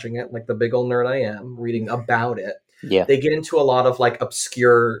without watching it, like the big old nerd I am, reading about it. Yeah. They get into a lot of like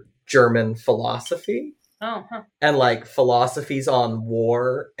obscure German philosophy. Oh, huh. And like philosophies on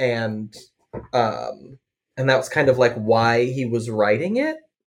war, and that was kind of like why he was writing it.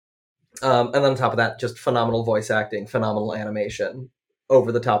 And then on top of that, just phenomenal voice acting, phenomenal animation,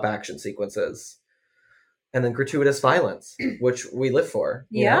 over the top action sequences, and then gratuitous violence, which we live for.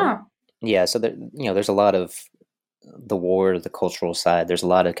 Yeah. Yeah, so there, there's a lot of the war, the cultural side. There's a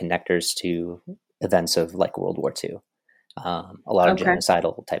lot of connectors to events of like World War II, a lot of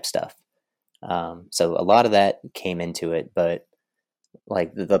genocidal type stuff. So a lot of that came into it, but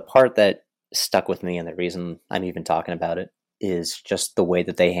like the part that stuck with me and the reason I'm even talking about it is just the way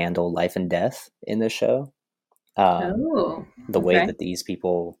that they handle life and death in this show. The way that these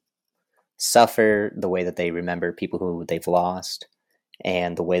people suffer, the way that they remember people who they've lost,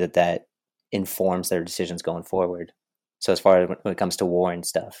 and the way that that informs their decisions going forward. So as far as when it comes to war and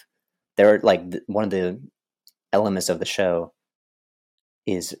stuff, they're like one of the elements of the show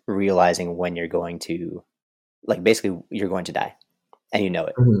is realizing when you're going to, like, basically you're going to die and you know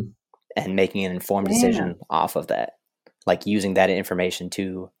it, and making an informed decision off of that, like using that information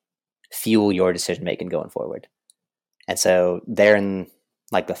to fuel your decision making going forward. And so they're in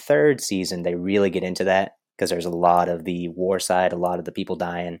like the third season, they really get into that because there's a lot of the war side, a lot of the people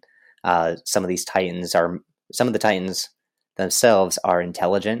dying. Some of the Titans themselves are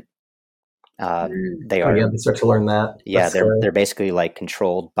intelligent. They are. They start to learn that. Yeah, they're basically like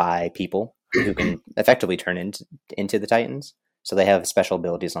controlled by people who can effectively turn into the Titans. So they have special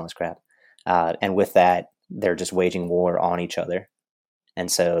abilities on this crap. And with that, they're just waging war on each other.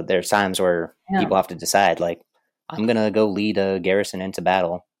 And so there's times where people have to decide, like, I'm going to go lead a garrison into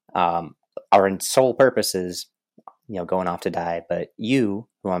battle. Our sole purpose is, going off to die. But you,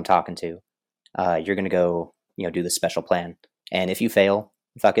 who I'm talking to, you're going to go, do the special plan. And if you fail,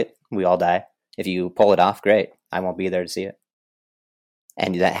 fuck it, we all die. If you pull it off, great. I won't be there to see it.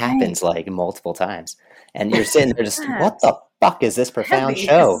 And that happens like multiple times. And you're sitting there just, what the fuck is this profound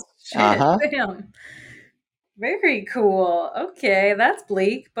show? Damn. Very cool. Okay, that's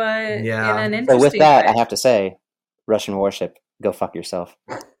bleak, but in an interesting So with that, way. I have to say, Russian warship, go fuck yourself.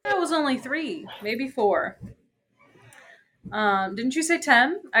 That was only 3, maybe 4. Didn't you say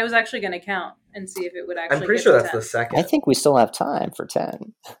 10? I was actually going to count and see if it would actually. I'm pretty sure that's the second. I think we still have time for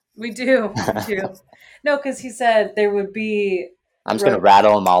 10. We do. No, because he said there would be. I'm just going to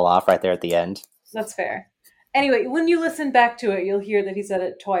rattle them all off right there at the end. That's fair. Anyway, when you listen back to it, you'll hear that he said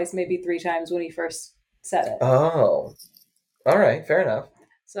it twice, maybe 3 times when he first said it. Oh. All right, fair enough.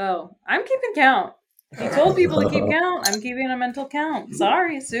 So, I'm keeping count. He told people to keep count. I'm keeping a mental count.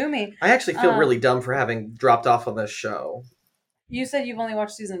 Sorry, sue me. I actually feel really dumb for having dropped off on this show. You said you've only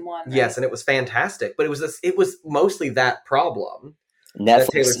watched season 1, right? Yes, and it was fantastic, but it was mostly that problem.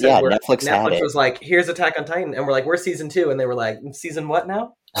 Netflix, Netflix was like, here's Attack on Titan, and we're like, where's season 2? And they were like, season what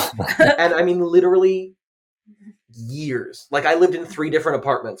now? And I mean, literally years. Like, I lived in 3 different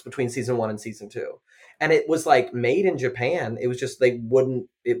apartments between season 1 and season 2. And it was like made in Japan. It was just,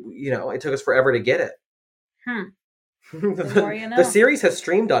 it took us forever to get it. The more you know. The series has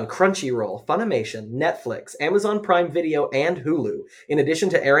streamed on Crunchyroll, Funimation, Netflix, Amazon Prime Video, and Hulu, in addition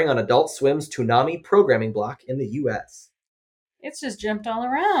to airing on Adult Swim's Toonami programming block in the U.S. It's just jumped all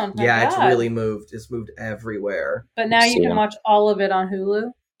around. Yeah, it's really moved. It's moved everywhere. But now you can watch all of it on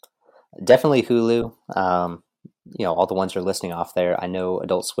Hulu? Definitely Hulu. All the ones you're listing off there. I know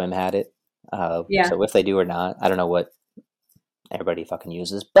Adult Swim had it. So if they do or not, I don't know what everybody fucking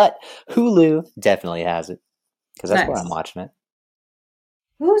uses. But Hulu definitely has it. Because that's where I'm watching it.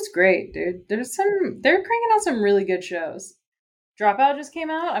 Hulu's great, dude. They're cranking out some really good shows. Dropout just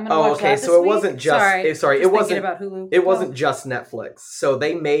came out. I'm gonna watch that this so it week. wasn't just Sorry, it wasn't about Hulu. It wasn't just Netflix.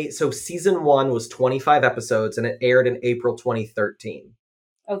 So season 1 was 25 episodes and it aired in April 2013.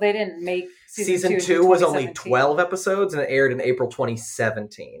 Oh, they didn't make season 2 was only 12 episodes and it aired in April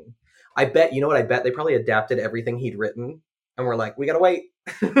 2017. I bet they probably adapted everything he'd written and we're like, we gotta wait.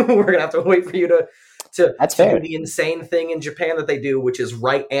 We're gonna have to wait for you to do the insane thing in Japan that they do, which is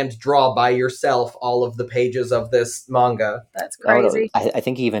write and draw by yourself all of the pages of this manga. That's crazy. I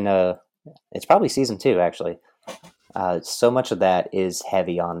think even it's probably season 2 actually. So much of that is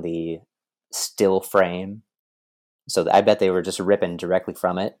heavy on the still frame. So I bet they were just ripping directly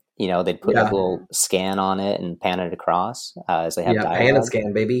from it. They'd put a little scan on it and pan it across as they have dialogue. Pan and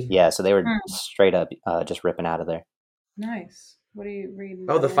scan, baby. Yeah, so they were straight up just ripping out of there. Nice. What are you reading?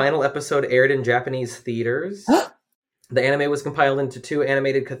 Oh, the final episode aired in Japanese theaters. The anime was compiled into 2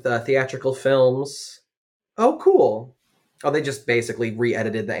 animated theatrical films. Oh, cool. Oh, they just basically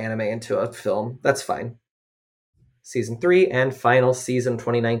re-edited the anime into a film. That's fine. Season 3 and final season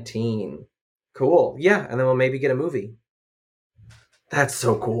 2019. Cool. Yeah, and then we'll maybe get a movie. That's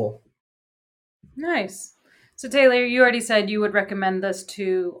so cool. Nice. So Taylor, you already said you would recommend this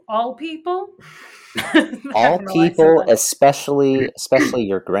to all people. All people, especially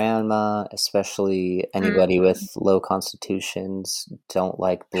your grandma, especially anybody with low constitutions, don't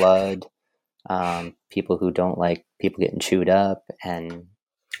like blood, people who don't like people getting chewed up and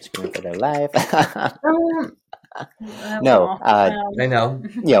screaming for their life. No, I know.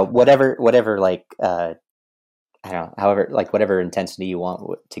 Whatever, like, I don't know, however, like, whatever intensity you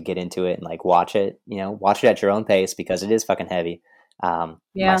want to get into it and, like, watch it at your own pace, because it is fucking heavy.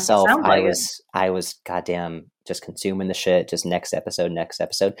 Myself, I was goddamn just consuming the shit, just next episode.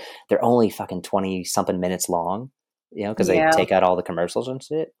 They're only fucking 20 something minutes long, because they take out all the commercials and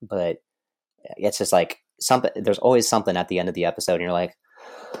shit. But it's just like there's always something at the end of the episode, and you're like,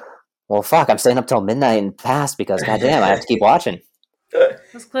 well, fuck, I'm staying up till midnight and past because goddamn, I have to keep watching.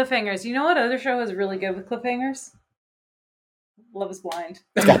 Those cliffhangers. You know what other show is really good with cliffhangers? Love is Blind.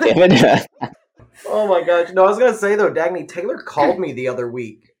 God damn it. Oh my gosh. No, I was going to say, though, Dagny, Taylor called me the other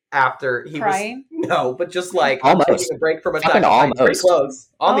week after he Crying? No, but just like, almost. I'm taking a break from attack. Pretty close.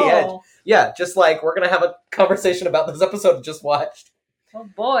 On the edge. Yeah, just like, we're going to have a conversation about this episode I just watched. Oh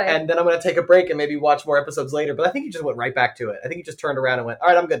boy. And then I'm going to take a break and maybe watch more episodes later. But I think he just went right back to it. I think he just turned around and went, all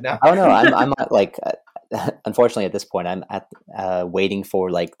right, I'm good now. Oh no, I'm like, unfortunately at this point, I'm at waiting for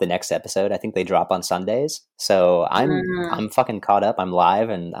like the next episode. I think they drop on Sundays. So I'm fucking caught up. I'm live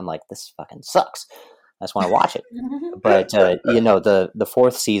and I'm like, this fucking sucks. I just want to watch it. But, the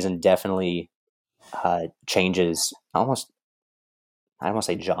 4th season definitely changes almost, I don't want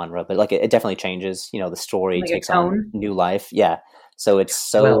to say genre, but like it definitely changes, the story like takes on new life. Yeah. So it's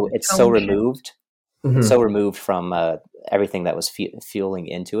so removed. Mm-hmm. So removed from everything that was fueling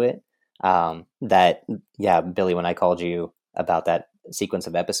into it. That, Billy, when I called you about that sequence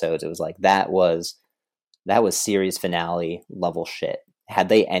of episodes, it was like, that was series finale level shit. Had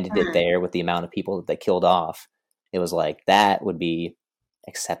they ended it there with the amount of people that they killed off, it was like, that would be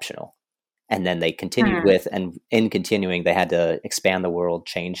exceptional. And then they continued with, and in continuing, they had to expand the world,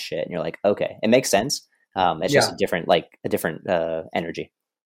 change shit. And you're like, okay, it makes sense. It's just a different energy.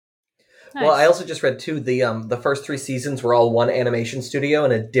 Nice. Well, I also just read too, the first 3 seasons were all one animation studio,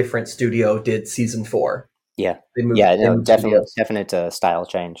 and a different studio did season 4. Yeah. They moved definite style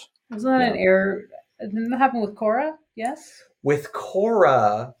change. Wasn't that an error? Didn't that happen with Korra? Yes? With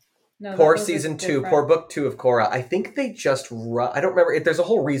Korra, No, poor season 2, poor book 2 of Korra, I think they just I don't remember. There's a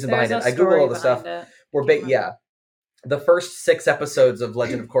whole reason behind it. I Googled all the stuff. The first 6 episodes of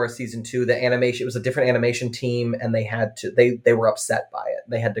Legend of Korra season 2, the animation, it was a different animation team, and they had to, they were upset by it.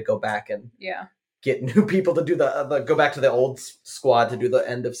 They had to go back and get new people to do go back to the old squad to do the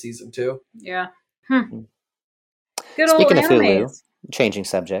end of season 2. Yeah. Good Speaking old of animes. Hulu, changing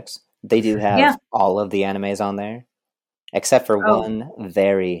subjects, they do have all of the animes on there, except for one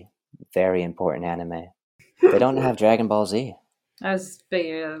very, very important anime. They don't have Dragon Ball Z. I was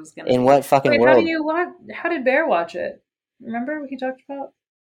gonna. In what fucking world? How did Bear watch it? Remember he talked about?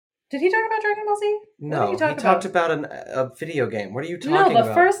 Did he talk about Dragon Ball Z? No, he talked about a video game. What are you talking about? No,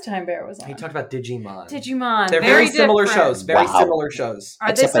 the first time Bear was on. He talked about Digimon. They're very similar shows. Very similar shows. Are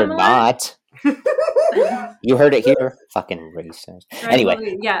Except they similar? They're not. You heard it here. Fucking racist.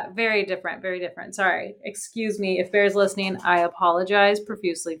 Anyway. Yeah, very different. Very different. Sorry. Excuse me. If Bear's listening, I apologize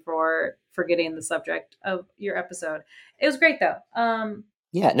profusely for forgetting the subject of your episode. It was great, though.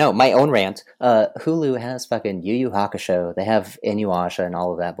 Yeah, no, my own rant. Hulu has fucking Yu Yu Hakusho. They have Inuyasha and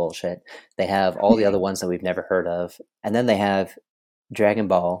all of that bullshit. They have all the other ones that we've never heard of. And then they have Dragon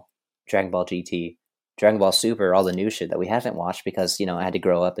Ball, Dragon Ball GT, Dragon Ball Super, all the new shit that we haven't watched because, I had to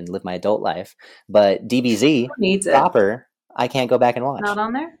grow up and live my adult life. But DBZ, proper, I can't go back and watch. Not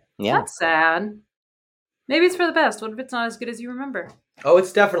on there? Yeah. That's sad. Maybe it's for the best. What if it's not as good as you remember? Oh,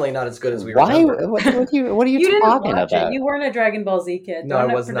 it's definitely not as good as we remember. What are you talking about? It. You weren't a Dragon Ball Z kid. No, I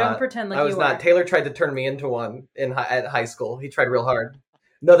was not. Don't pretend like I was not. Taylor tried to turn me into one at high school. He tried real hard.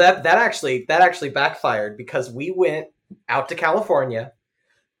 No, that actually backfired because we went out to California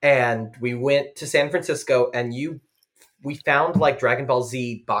and we went to San Francisco and we found like Dragon Ball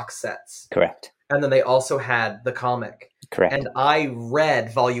Z box sets. Correct. And then they also had the comic. Correct. And I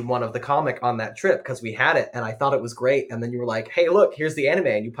read volume 1 of the comic on that trip because we had it and I thought it was great. And then you were like, hey, look, here's the anime.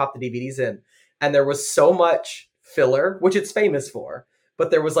 And you popped the DVDs in. And there was so much filler, which it's famous for. but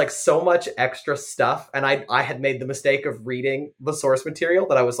there was like so much extra stuff, and I had made the mistake of reading the source material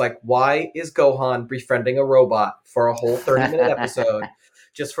that I was like, why is Gohan befriending a robot for a whole 30-minute episode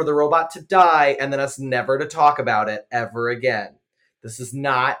just for the robot to die and then us never to talk about it ever again? This is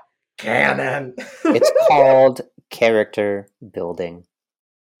not canon. It's called character building.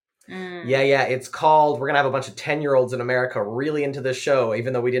 Yeah, it's called, we're going to have a bunch of 10-year-olds in America really into this show,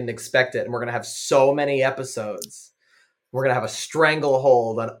 even though we didn't expect it, and we're going to have so many episodes. We're going to have a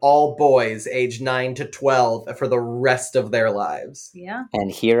stranglehold on all boys aged 9 to 12 for the rest of their lives. Yeah.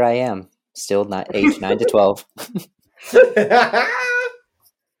 And here I am, still not aged 9 to 12.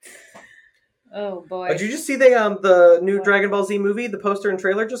 Oh, boy. Did you just see the new Dragon Ball Z movie? The poster and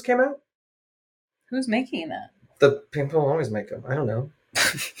trailer just came out? Who's making that? The people always make them. I don't know.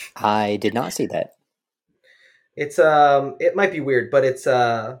 I did not see that. It's it might be weird, but it's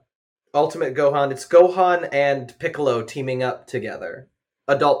Ultimate Gohan. It's Gohan and Piccolo teaming up together.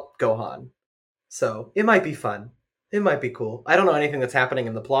 Adult Gohan. So it might be fun. It might be cool. I don't know anything that's happening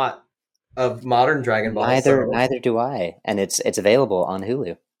in the plot of modern Dragon Ball. Neither do I. And it's available on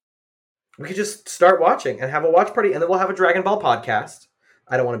Hulu. We could just start watching and have a watch party, and then we'll have a Dragon Ball podcast.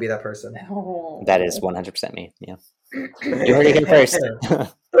 I don't want to be that person. Oh. That is 100% me. Yeah. You heard it here first.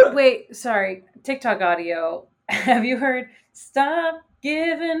 Wait, sorry. TikTok audio. Have you heard "Stop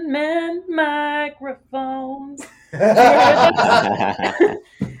Giving Men Microphones"?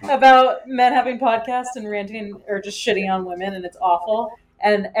 About men having podcasts and ranting or just shitting on women, and it's awful.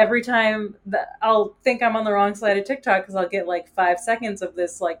 And every time that I'll think I'm on the wrong side of TikTok because I'll get like 5 seconds of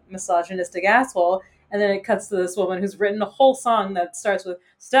this like misogynistic asshole. And then it cuts to this woman who's written a whole song that starts with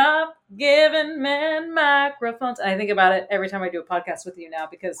 "Stop giving men microphones." And I think about it every time I do a podcast with you now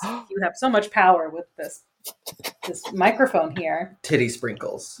because you have so much power with this microphone here. Titty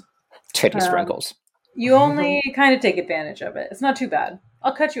sprinkles. Titty sprinkles. You only kind of take advantage of it. It's not too bad.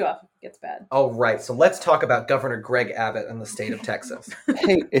 I'll cut you off if it gets bad. Oh, right. So let's talk about Governor Greg Abbott and the state of Texas.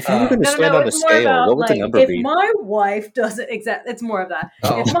 Hey, if you were going to stand on a scale, about, what would the number be? If my wife doesn't it's more of that.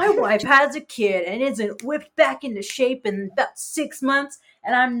 Oh. If my wife has a kid and isn't whipped back into shape in about 6 months,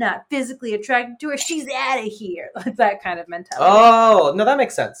 and I'm not physically attracted to her, she's out of here. Like that kind of mentality. Oh, no, that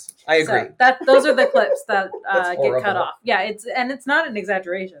makes sense. I agree. So those are the clips that get cut off. Yeah, it's not an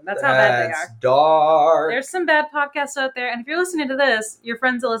exaggeration. That's how bad they are. Dark. There's some bad podcasts out there, and if you're listening to this, your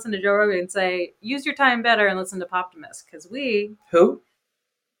friends that listen to Joe Rogan say, use your time better and listen to Poptimus, because Who?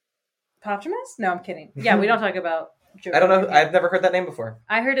 Poptimus? No, I'm kidding. Yeah, we don't talk about Joe I don't know. Rogan. I've never heard that name before.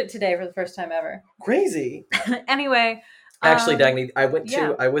 I heard it today for the first time ever. Crazy. Anyway. Actually, Dagny,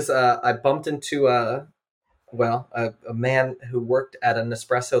 I bumped into a man who worked at an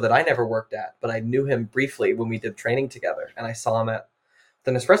Nespresso that I never worked at, but I knew him briefly when we did training together, and I saw him at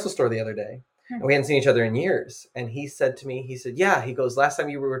the Nespresso store the other day, and we hadn't seen each other in years, and he said to me, yeah, he goes, last time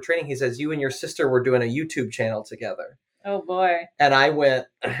you were training, he says, you and your sister were doing a YouTube channel together. Oh, boy. And I went,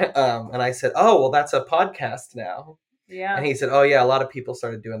 and I said, oh, well, that's a podcast now. Yeah. And he said, oh, yeah, a lot of people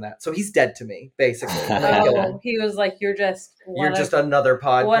started doing that. So he's dead to me, basically. He was like, you're just another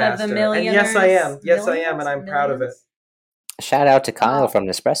podcaster. One of the millionaires. And yes, I am. Yes, I am, and I'm proud of it. Shout out to Kyle from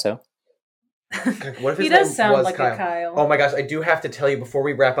Nespresso. What if his he does name sound was like Kyle? a Kyle. Oh my gosh, I do have to tell you before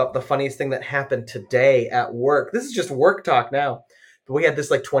we wrap up the funniest thing that happened today at work. This is just work talk now. But we had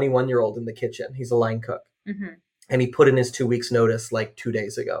this like 21-year-old in the kitchen. He's a line cook. Mm-hmm. And he put in his 2 weeks notice like 2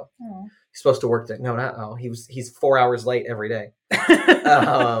 days ago. Oh. He's supposed to work there. No, he's 4 hours late every day.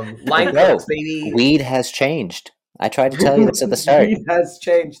 Line cooks, baby. Weed has changed. I tried to tell you this at the start. Weed has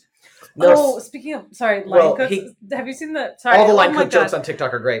changed. Speaking of, line cooks, have you seen the? Sorry, all the line cook jokes on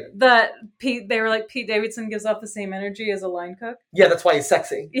TikTok are great. They were like, Pete Davidson gives off the same energy as a line cook. Yeah, that's why he's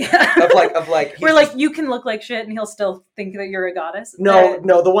sexy. Yeah, of like. We're like, you can look like shit, and he'll still think that you're a goddess. No.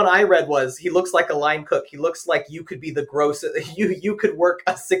 The one I read was he looks like a line cook. He looks like you could be the grossest. You could work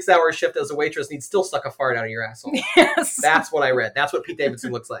a 6-hour shift as a waitress, and he'd still suck a fart out of your asshole. Yes, that's what I read. That's what Pete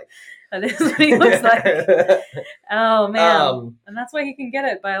Davidson looks like. That is what he looks like. Oh, man. And that's why he can get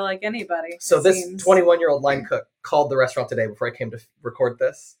it by, like, anybody. So this 21-year-old line cook called the restaurant today before I came to record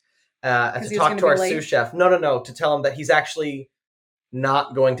this to talk to our sous chef. No, to tell him that he's actually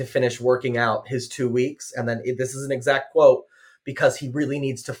not going to finish working out his 2 weeks. And then this is an exact quote, because he really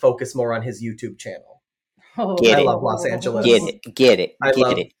needs to focus more on his YouTube channel. Oh, I love Los Angeles. Get it.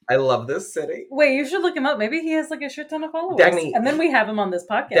 I love this city. Wait, you should look him up. Maybe he has like a shit ton of followers. Dagny, and then we have him on this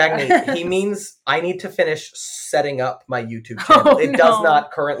podcast. Dagny, he means I need to finish setting up my YouTube channel. It does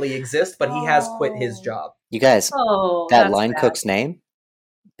not currently exist, but he has quit his job. You guys, that line cook's name?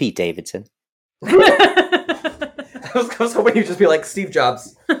 Pete Davidson. I was hoping you'd just be like Steve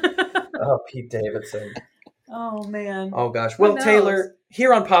Jobs. Oh, Pete Davidson. Oh, man. Oh, gosh. Well, Taylor,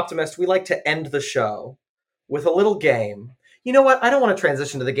 here on Poptimist, we like to end the show with a little game. You know what? I don't want to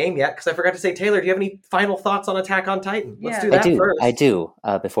transition to the game yet because I forgot to say, Taylor, do you have any final thoughts on Attack on Titan? Let's do that first. I do.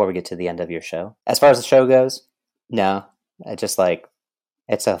 Before we get to the end of your show. As far as the show goes, no. I just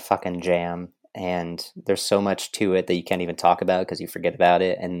it's a fucking jam. And there's so much to it that you can't even talk about because you forget about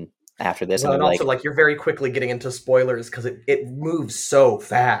it. And after this, and also you're very quickly getting into spoilers because it moves so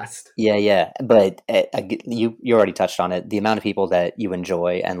fast. Yeah. But you already touched on it. The amount of people that you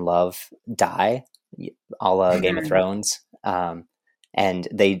enjoy and love die, a la Game of Thrones. And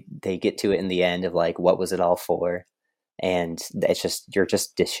they get to it in the end of what was it all for? And it's just you're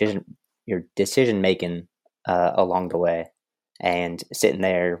decision making along the way, and sitting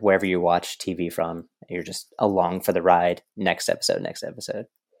there wherever you watch TV from, you're just along for the ride. Next episode.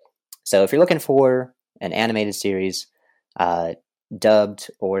 So if you're looking for an animated series, dubbed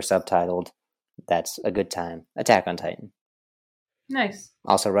or subtitled, that's a good time. Attack on Titan. Nice.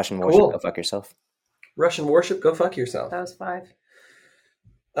 Also, Russian Warship, Go fuck yourself. Russian Warship, Go fuck yourself. That was 5.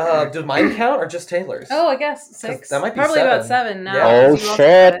 Does mine count or just Taylor's? Oh, I guess 6. That might be probably 7. about 7 now. Yeah. Oh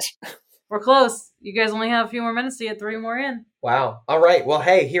shit! We're close. You guys only have a few more minutes to get 3 more in. Wow. All right. Well,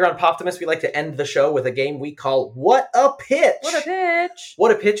 hey, here on Poptimist, we like to end the show with a game we call What a Pitch. What a pitch.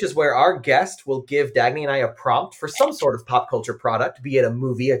 What a Pitch is where our guest will give Dagny and I a prompt for some sort of pop culture product, be it a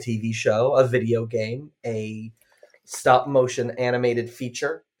movie, a TV show, a video game, a stop-motion animated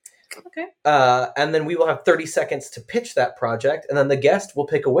feature. Okay. And then we will have 30 seconds to pitch that project, and then the guest will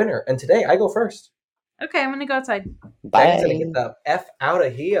pick a winner. And today, I go first. Okay, I'm going to go outside. Bye. I'm going to get the F out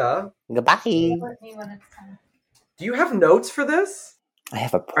of here. Goodbye. Do you have notes for this? I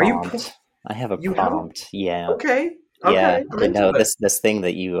have a prompt. Yeah. Okay. Yeah. No, this thing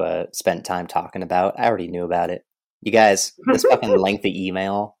that you spent time talking about, I already knew about it. You guys, this fucking lengthy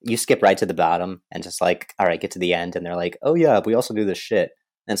email, you skip right to the bottom and just all right, get to the end, and they're like, oh yeah, we also do this shit.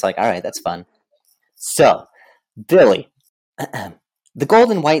 And it's all right, that's fun. So, Billy, the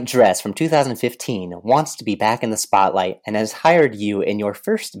Golden White Dress from 2015 wants to be back in the spotlight and has hired you in your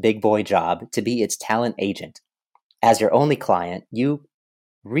first big boy job to be its talent agent. As your only client, you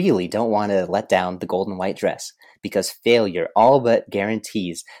really don't want to let down the Golden White Dress, because failure all but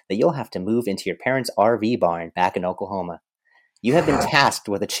guarantees that you'll have to move into your parents' RV barn back in Oklahoma. You have been tasked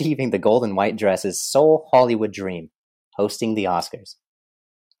with achieving the Golden White Dress's sole Hollywood dream, hosting the Oscars.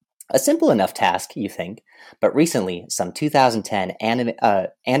 A simple enough task, you think, but recently some 2010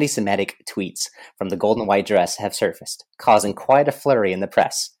 anti-Semitic tweets from the Golden White Dress have surfaced, causing quite a flurry in the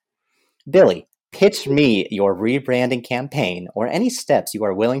press. Billy, pitch me your rebranding campaign or any steps you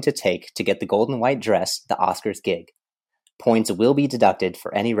are willing to take to get the Golden White Dress the Oscars gig. Points will be deducted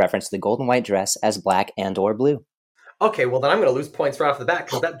for any reference to the Golden White Dress as black and or blue. Okay, well then I'm going to lose points right off the bat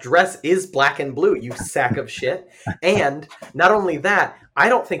because that dress is black and blue, you sack of shit. And not only that, I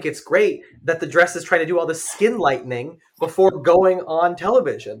don't think it's great that the dress is trying to do all this skin lightening before going on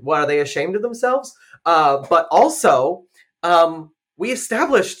television. What, are they ashamed of themselves? But also, we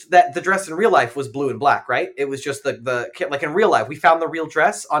established that the dress in real life was blue and black, right? It was just the like in real life. We found the real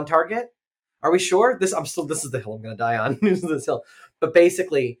dress on Target. Are we sure? This is the hill I'm going to die on. This is this hill. But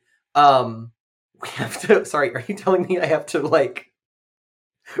basically, we have to. Sorry, are you telling me I have to rebrand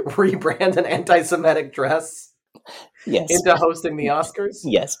an anti-Semitic dress? Yes. Into hosting the Oscars?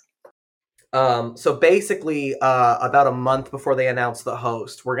 Yes. So basically, about a month before they announce the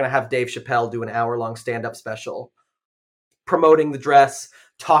host, we're gonna have Dave Chappelle do an hour-long stand-up special, promoting the dress,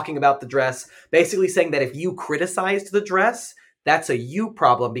 talking about the dress, basically saying that if you criticized the dress, that's a you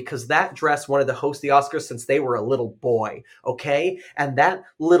problem because that dress wanted to host the Oscars since they were a little boy, okay? And that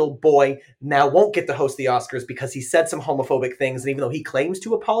little boy now won't get to host the Oscars because he said some homophobic things, and even though he claims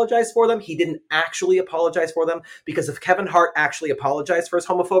to apologize for them, he didn't actually apologize for them, because if Kevin Hart actually apologized for his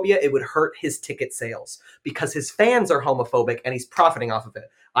homophobia, it would hurt his ticket sales because his fans are homophobic and he's profiting off of it.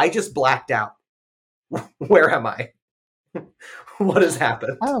 I just blacked out. Where am I? What has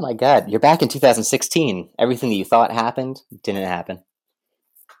happened? Oh my god, you're back in 2016. Everything that you thought happened didn't happen.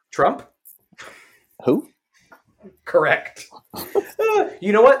 Trump? Who? Correct.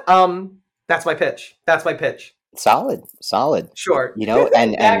 You know what? That's my pitch. Solid. Sure. You know,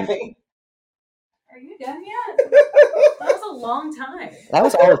 and Are you done yet? That was a long time. That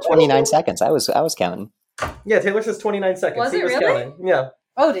was all of 29 seconds. I was counting. Yeah, Taylor says 29 seconds. Was it really? Counting. Yeah.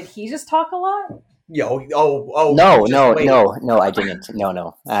 Oh, did he just talk a lot? No, I didn't.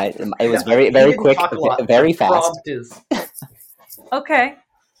 No. It was very, very quick, very fast. Prompt is... Okay.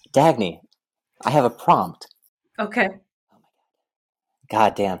 Dagny, I have a prompt. Okay.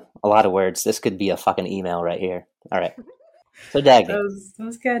 God damn, a lot of words. This could be a fucking email right here. All right. So Dagny. That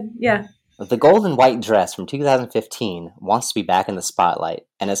was good. Yeah. The Golden White Dress from 2015 wants to be back in the spotlight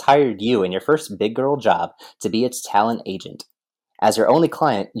and has hired you in your first big girl job to be its talent agent. As your only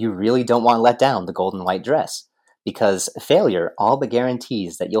client, you really don't want to let down the Golden White Dress, because failure all but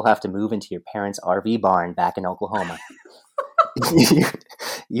guarantees that you'll have to move into your parents' RV barn back in Oklahoma.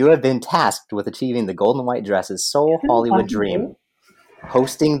 You have been tasked with achieving the Golden White Dress's sole Hollywood dream,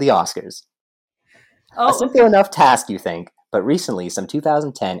 hosting the Oscars. A simple enough task, you think, but recently some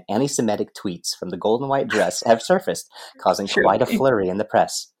 2010 anti-Semitic tweets from the Golden White Dress have surfaced, causing quite a flurry in the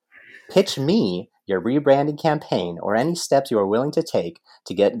press. Pitch me your rebranding campaign or any steps you are willing to take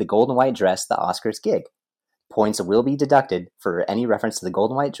to get the Golden White Dress the Oscars gig. Points will be deducted for any reference to the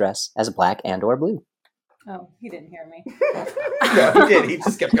Golden White Dress as black and or blue. Oh, he didn't hear me. No, he did. He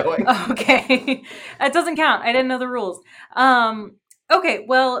just kept going. Okay. That doesn't count. I didn't know the rules. Okay,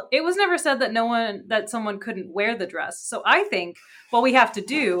 well, it was never said that someone couldn't wear the dress. So I think what we have to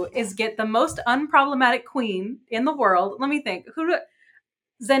do is get the most unproblematic queen in the world. Let me think.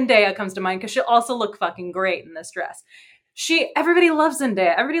 Zendaya comes to mind because she'll also look fucking great in this dress. Everybody loves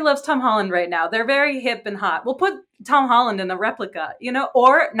Zendaya. Everybody loves Tom Holland right now. They're very hip and hot. We'll put Tom Holland in a replica,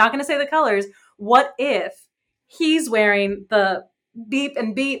 or not going to say the colors. What if he's wearing the beep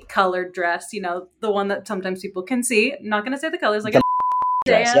and beep colored dress, the one that sometimes people can see. I'm not going to say the colors like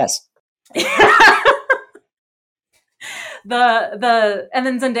dress, yes. And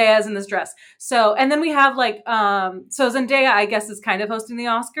then Zendaya's in this dress. So, and then we have so Zendaya, I guess, is kind of hosting the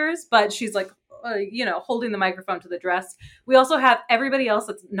Oscars, but she's holding the microphone to the dress. We also have everybody else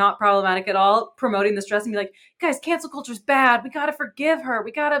that's not problematic at all promoting this dress and be like, guys, cancel culture's bad. We got to forgive her.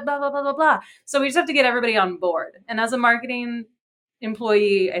 We got to blah, blah, blah, blah, blah. So we just have to get everybody on board. And as a marketing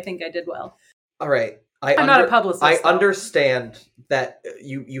employee, I think I did well. All right. I'm not a publicist. I understand that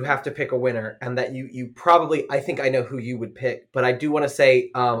you have to pick a winner and that you probably, I think I know who you would pick, but I do want to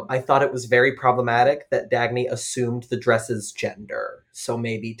say I thought it was very problematic that Dagny assumed the dress's gender. So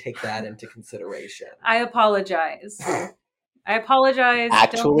maybe take that into consideration. I apologize. Don't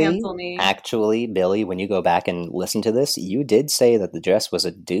cancel me. Actually, Billy, when you go back and listen to this, you did say that the dress was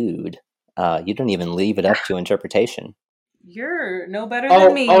a dude. You didn't even leave it up to interpretation. You're no better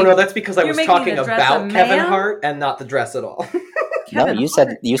than me. Oh no, that's because I was talking about Kevin Hart and not the dress at all. No, you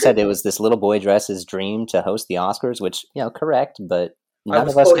said it was this little boy dress's dream to host the Oscars, which correct, but none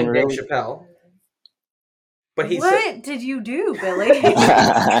of us can really. Dave Chappelle. But what did you do, Billy?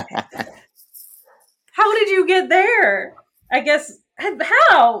 How did you get there? I guess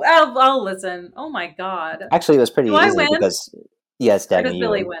how? I'll listen. Oh my god! Actually, it was pretty easy because yes, Dagny,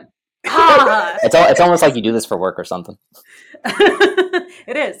 Billy went. It's almost like you do this for work or something.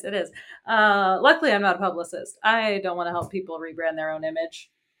 It is. Luckily, I'm not a publicist. I don't want to help people rebrand their own image,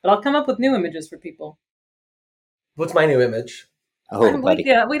 but I'll come up with new images for people. What's my new image? Oh, buddy.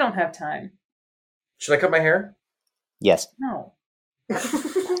 Yeah, we don't have time. Should I cut my hair? Yes. No.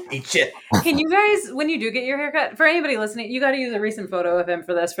 Eat shit. Can you guys, when you do get your haircut, for anybody listening, you got to use a recent photo of him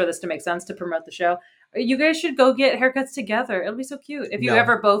for this to make sense to promote the show. You guys should go get haircuts together. It'll be so cute if you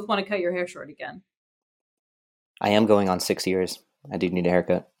ever both want to cut your hair short again. I am going on 6 years. I do need a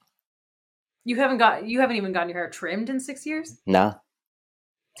haircut. You haven't even gotten your hair trimmed in 6 years? Nah.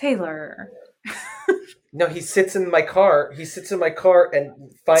 Taylor. No, he sits in my car. He sits in my car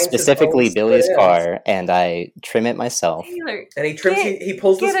and finds specifically Billy's car, and I trim it myself. Taylor, and he trims. He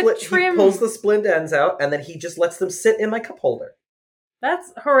pulls the split. He pulls the split ends out, and then he just lets them sit in my cup holder.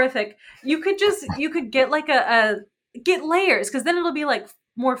 That's horrific. You could get like get layers, because then it'll be like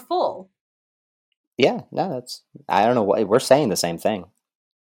more full. Yeah, no, I don't know what we're saying the same thing.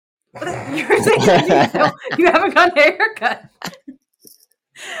 You're saying you haven't gotten a haircut.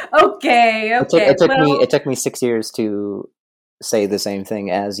 Okay. It took me 6 years to say the same thing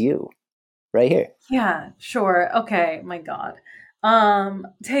as you, right here. Yeah, sure. Okay. My God.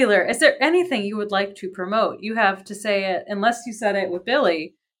 Taylor, is there anything you would like to promote? You have to say it, unless you said it with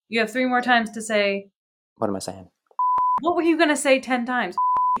Billy. You have 3 more times to say. What am I saying? What were you going to say 10 times?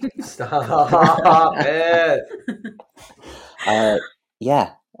 Stop it.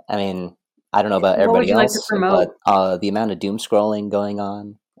 Yeah. I mean, I don't know about everybody else, but the amount of doom scrolling going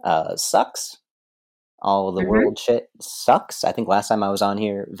on sucks. All the world shit sucks. I think last time I was on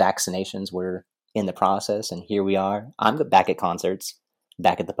here, vaccinations were in the process, and here we are. I'm back at concerts,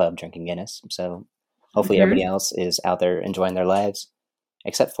 back at the pub drinking Guinness. So hopefully everybody else is out there enjoying their lives,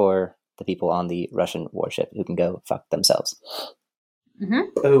 except for the people on the Russian warship who can go fuck themselves.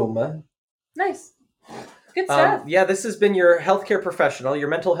 Boom. Nice. Good stuff. Yeah, this has been your healthcare professional, your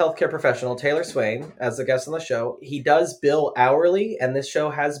mental health care professional, Taylor Swain, as a guest on the show. He does bill hourly, and this show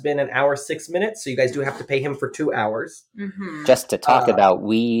has been an hour 6 minutes, so you guys do have to pay him for 2 hours. Mm-hmm. Just to talk about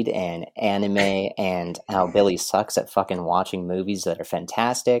weed and anime and how Billy sucks at fucking watching movies that are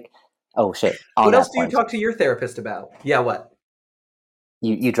fantastic. Oh, shit. What else do you talk to your therapist about? Yeah, what?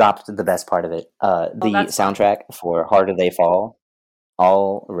 You dropped the best part of it. The soundtrack for Harder They Fall.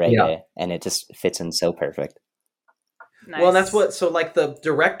 All reggae, and it just fits in so perfect. Nice. Well, that's what. So, like, the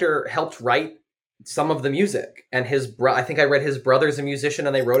director helped write some of the music, and I think I read his brother's a musician,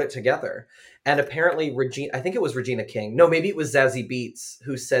 and they wrote it together. And apparently, I think it was Regina King. No, maybe it was Zazie Beetz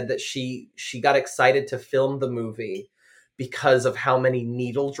who said that she got excited to film the movie because of how many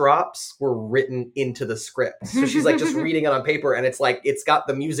needle drops were written into the script. So she's like just reading it on paper, and it's like it's got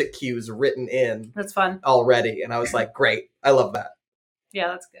the music cues written in. That's fun already, and I was like, great, I love that. Yeah,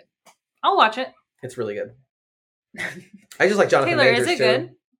 that's good. I'll watch it. It's really good. I just like Jonathan Taylor, Majors, is it too. good?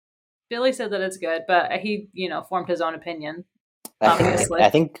 Billy said that it's good, but he, formed his own opinion. I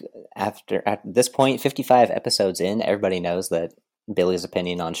think at this point, 55 episodes in, everybody knows that Billy's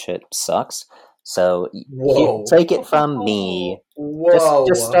opinion on shit sucks. So take it from me. Whoa.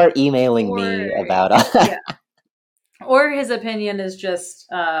 Just start emailing me about yeah. Or his opinion is just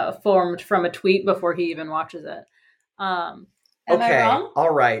formed from a tweet before he even watches it. Am I wrong?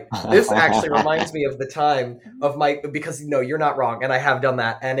 All right. This actually reminds me of the time of because you're not wrong, and I have done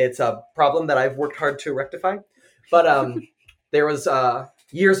that, and it's a problem that I've worked hard to rectify. But there was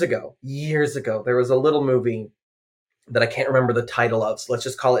years ago, there was a little movie that I can't remember the title of, so let's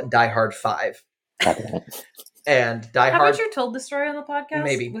just call it Die Hard 5. And Die Hard. Haven't you told the story on the podcast?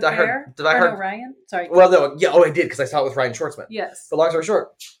 Maybe. With Die Hard. Ryan? Sorry. Well, no, yeah. Oh, I did, because I saw it with Ryan Schwartzman. Yes. But long story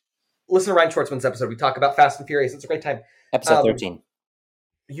short, listen to Ryan Schwartzman's episode. We talk about Fast and Furious. It's a great time. Episode 13.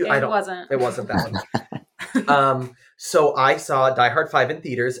 It wasn't. It wasn't that one. So I saw Die Hard 5 in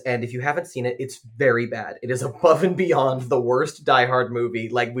theaters, and if you haven't seen it, it's very bad. It is above and beyond the worst Die Hard movie.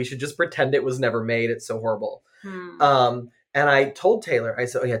 Like, we should just pretend it was never made. It's so horrible. And I told Taylor, I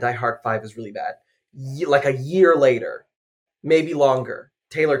said, oh yeah, Die Hard 5 is really bad. Like a year later, maybe longer,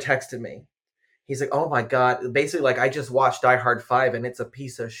 Taylor texted me. He's like, oh my God. Basically, like, I just watched Die Hard 5 and it's a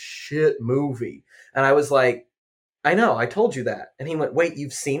piece of shit movie. And I was like, I know, I told you that. And he went, wait,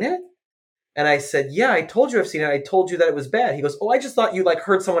 you've seen it? And I said, yeah, I told you I've seen it. I told you that it was bad. He goes, oh, I just thought you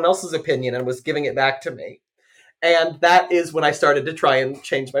heard someone else's opinion and was giving it back to me. And that is when I started to try and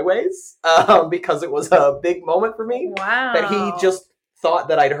change my ways, because it was a big moment for me. Wow. That he just thought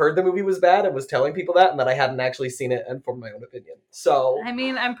that I'd heard the movie was bad and was telling people that, and that I hadn't actually seen it and formed my own opinion. So, I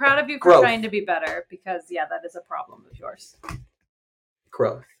mean, I'm proud of you for trying to be better, because that is a problem of yours.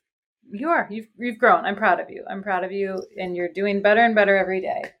 Growth. You are. You've grown. I'm proud of you. And you're doing better and better every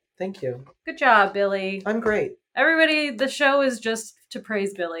day. Thank you. Good job, Billy. I'm great. Everybody, the show is just to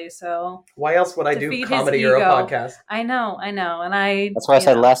praise Billy, so why else would I do comedy or a podcast? I know. And that's what I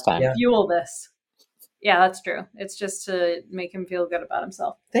said last time. Fuel this. Yeah, that's true. It's just to make him feel good about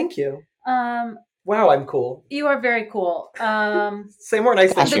himself. Thank you. Wow, I'm cool. You are very cool. Say more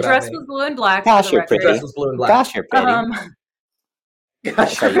nice things. The dress was blue and black. Gosh, you're pretty. The dress was blue and black. Gosh, you're pretty.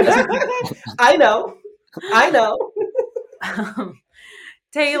 Gosh, I know.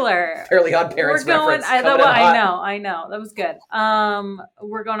 Taylor, Fairly Odd Parents reference. I know. That was good.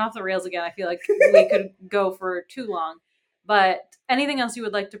 We're going off the rails again. I feel like we could go for too long. But anything else you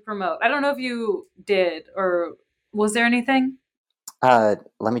would like to promote? I don't know if you did, or was there anything? Let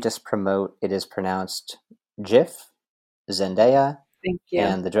me just promote. It is pronounced Jif, Zendaya. Thank you.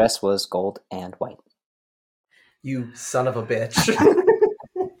 And the dress was gold and white. You son of a bitch.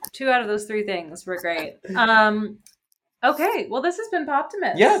 2 out of those 3 things were great. Okay, well, this has been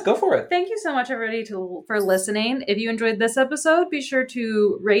Poptimus. Yeah, go for it. Thank you so much, everybody, for listening. If you enjoyed this episode, be sure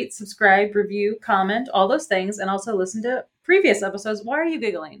to rate, subscribe, review, comment, all those things, and also listen to previous episodes. Why are you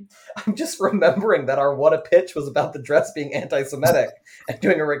giggling? I'm just remembering that our What a Pitch was about the dress being anti-Semitic and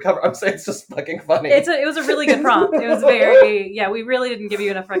doing a recovery. I'm saying it's just fucking funny. It was a really good prompt. It was very, we really didn't give you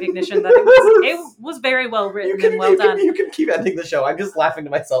enough recognition that it was very well written and well done. You can keep ending the show. I'm just laughing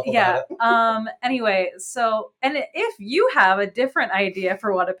to myself about it. Anyway, and if you have a different idea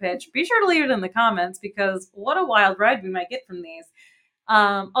for What a Pitch, be sure to leave it in the comments, because what a wild ride we might get from these.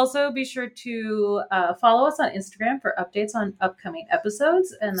 Also, be sure to follow us on Instagram for updates on upcoming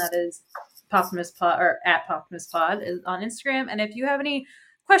episodes, and that is PoptimusPod, or at PoptimusPod is on Instagram. And if you have any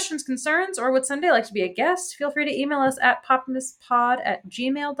questions, concerns, or would someday like to be a guest, feel free to email us at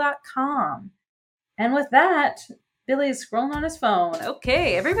poptimuspod@gmail.com. And with that, Billy's scrolling on his phone.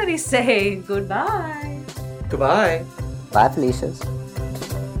 Okay, everybody say goodbye. Goodbye. Bye, Felicia's.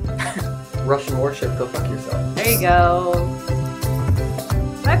 Russian warship, go fuck yourself. There you go.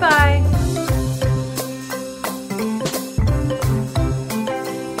 Bye-bye.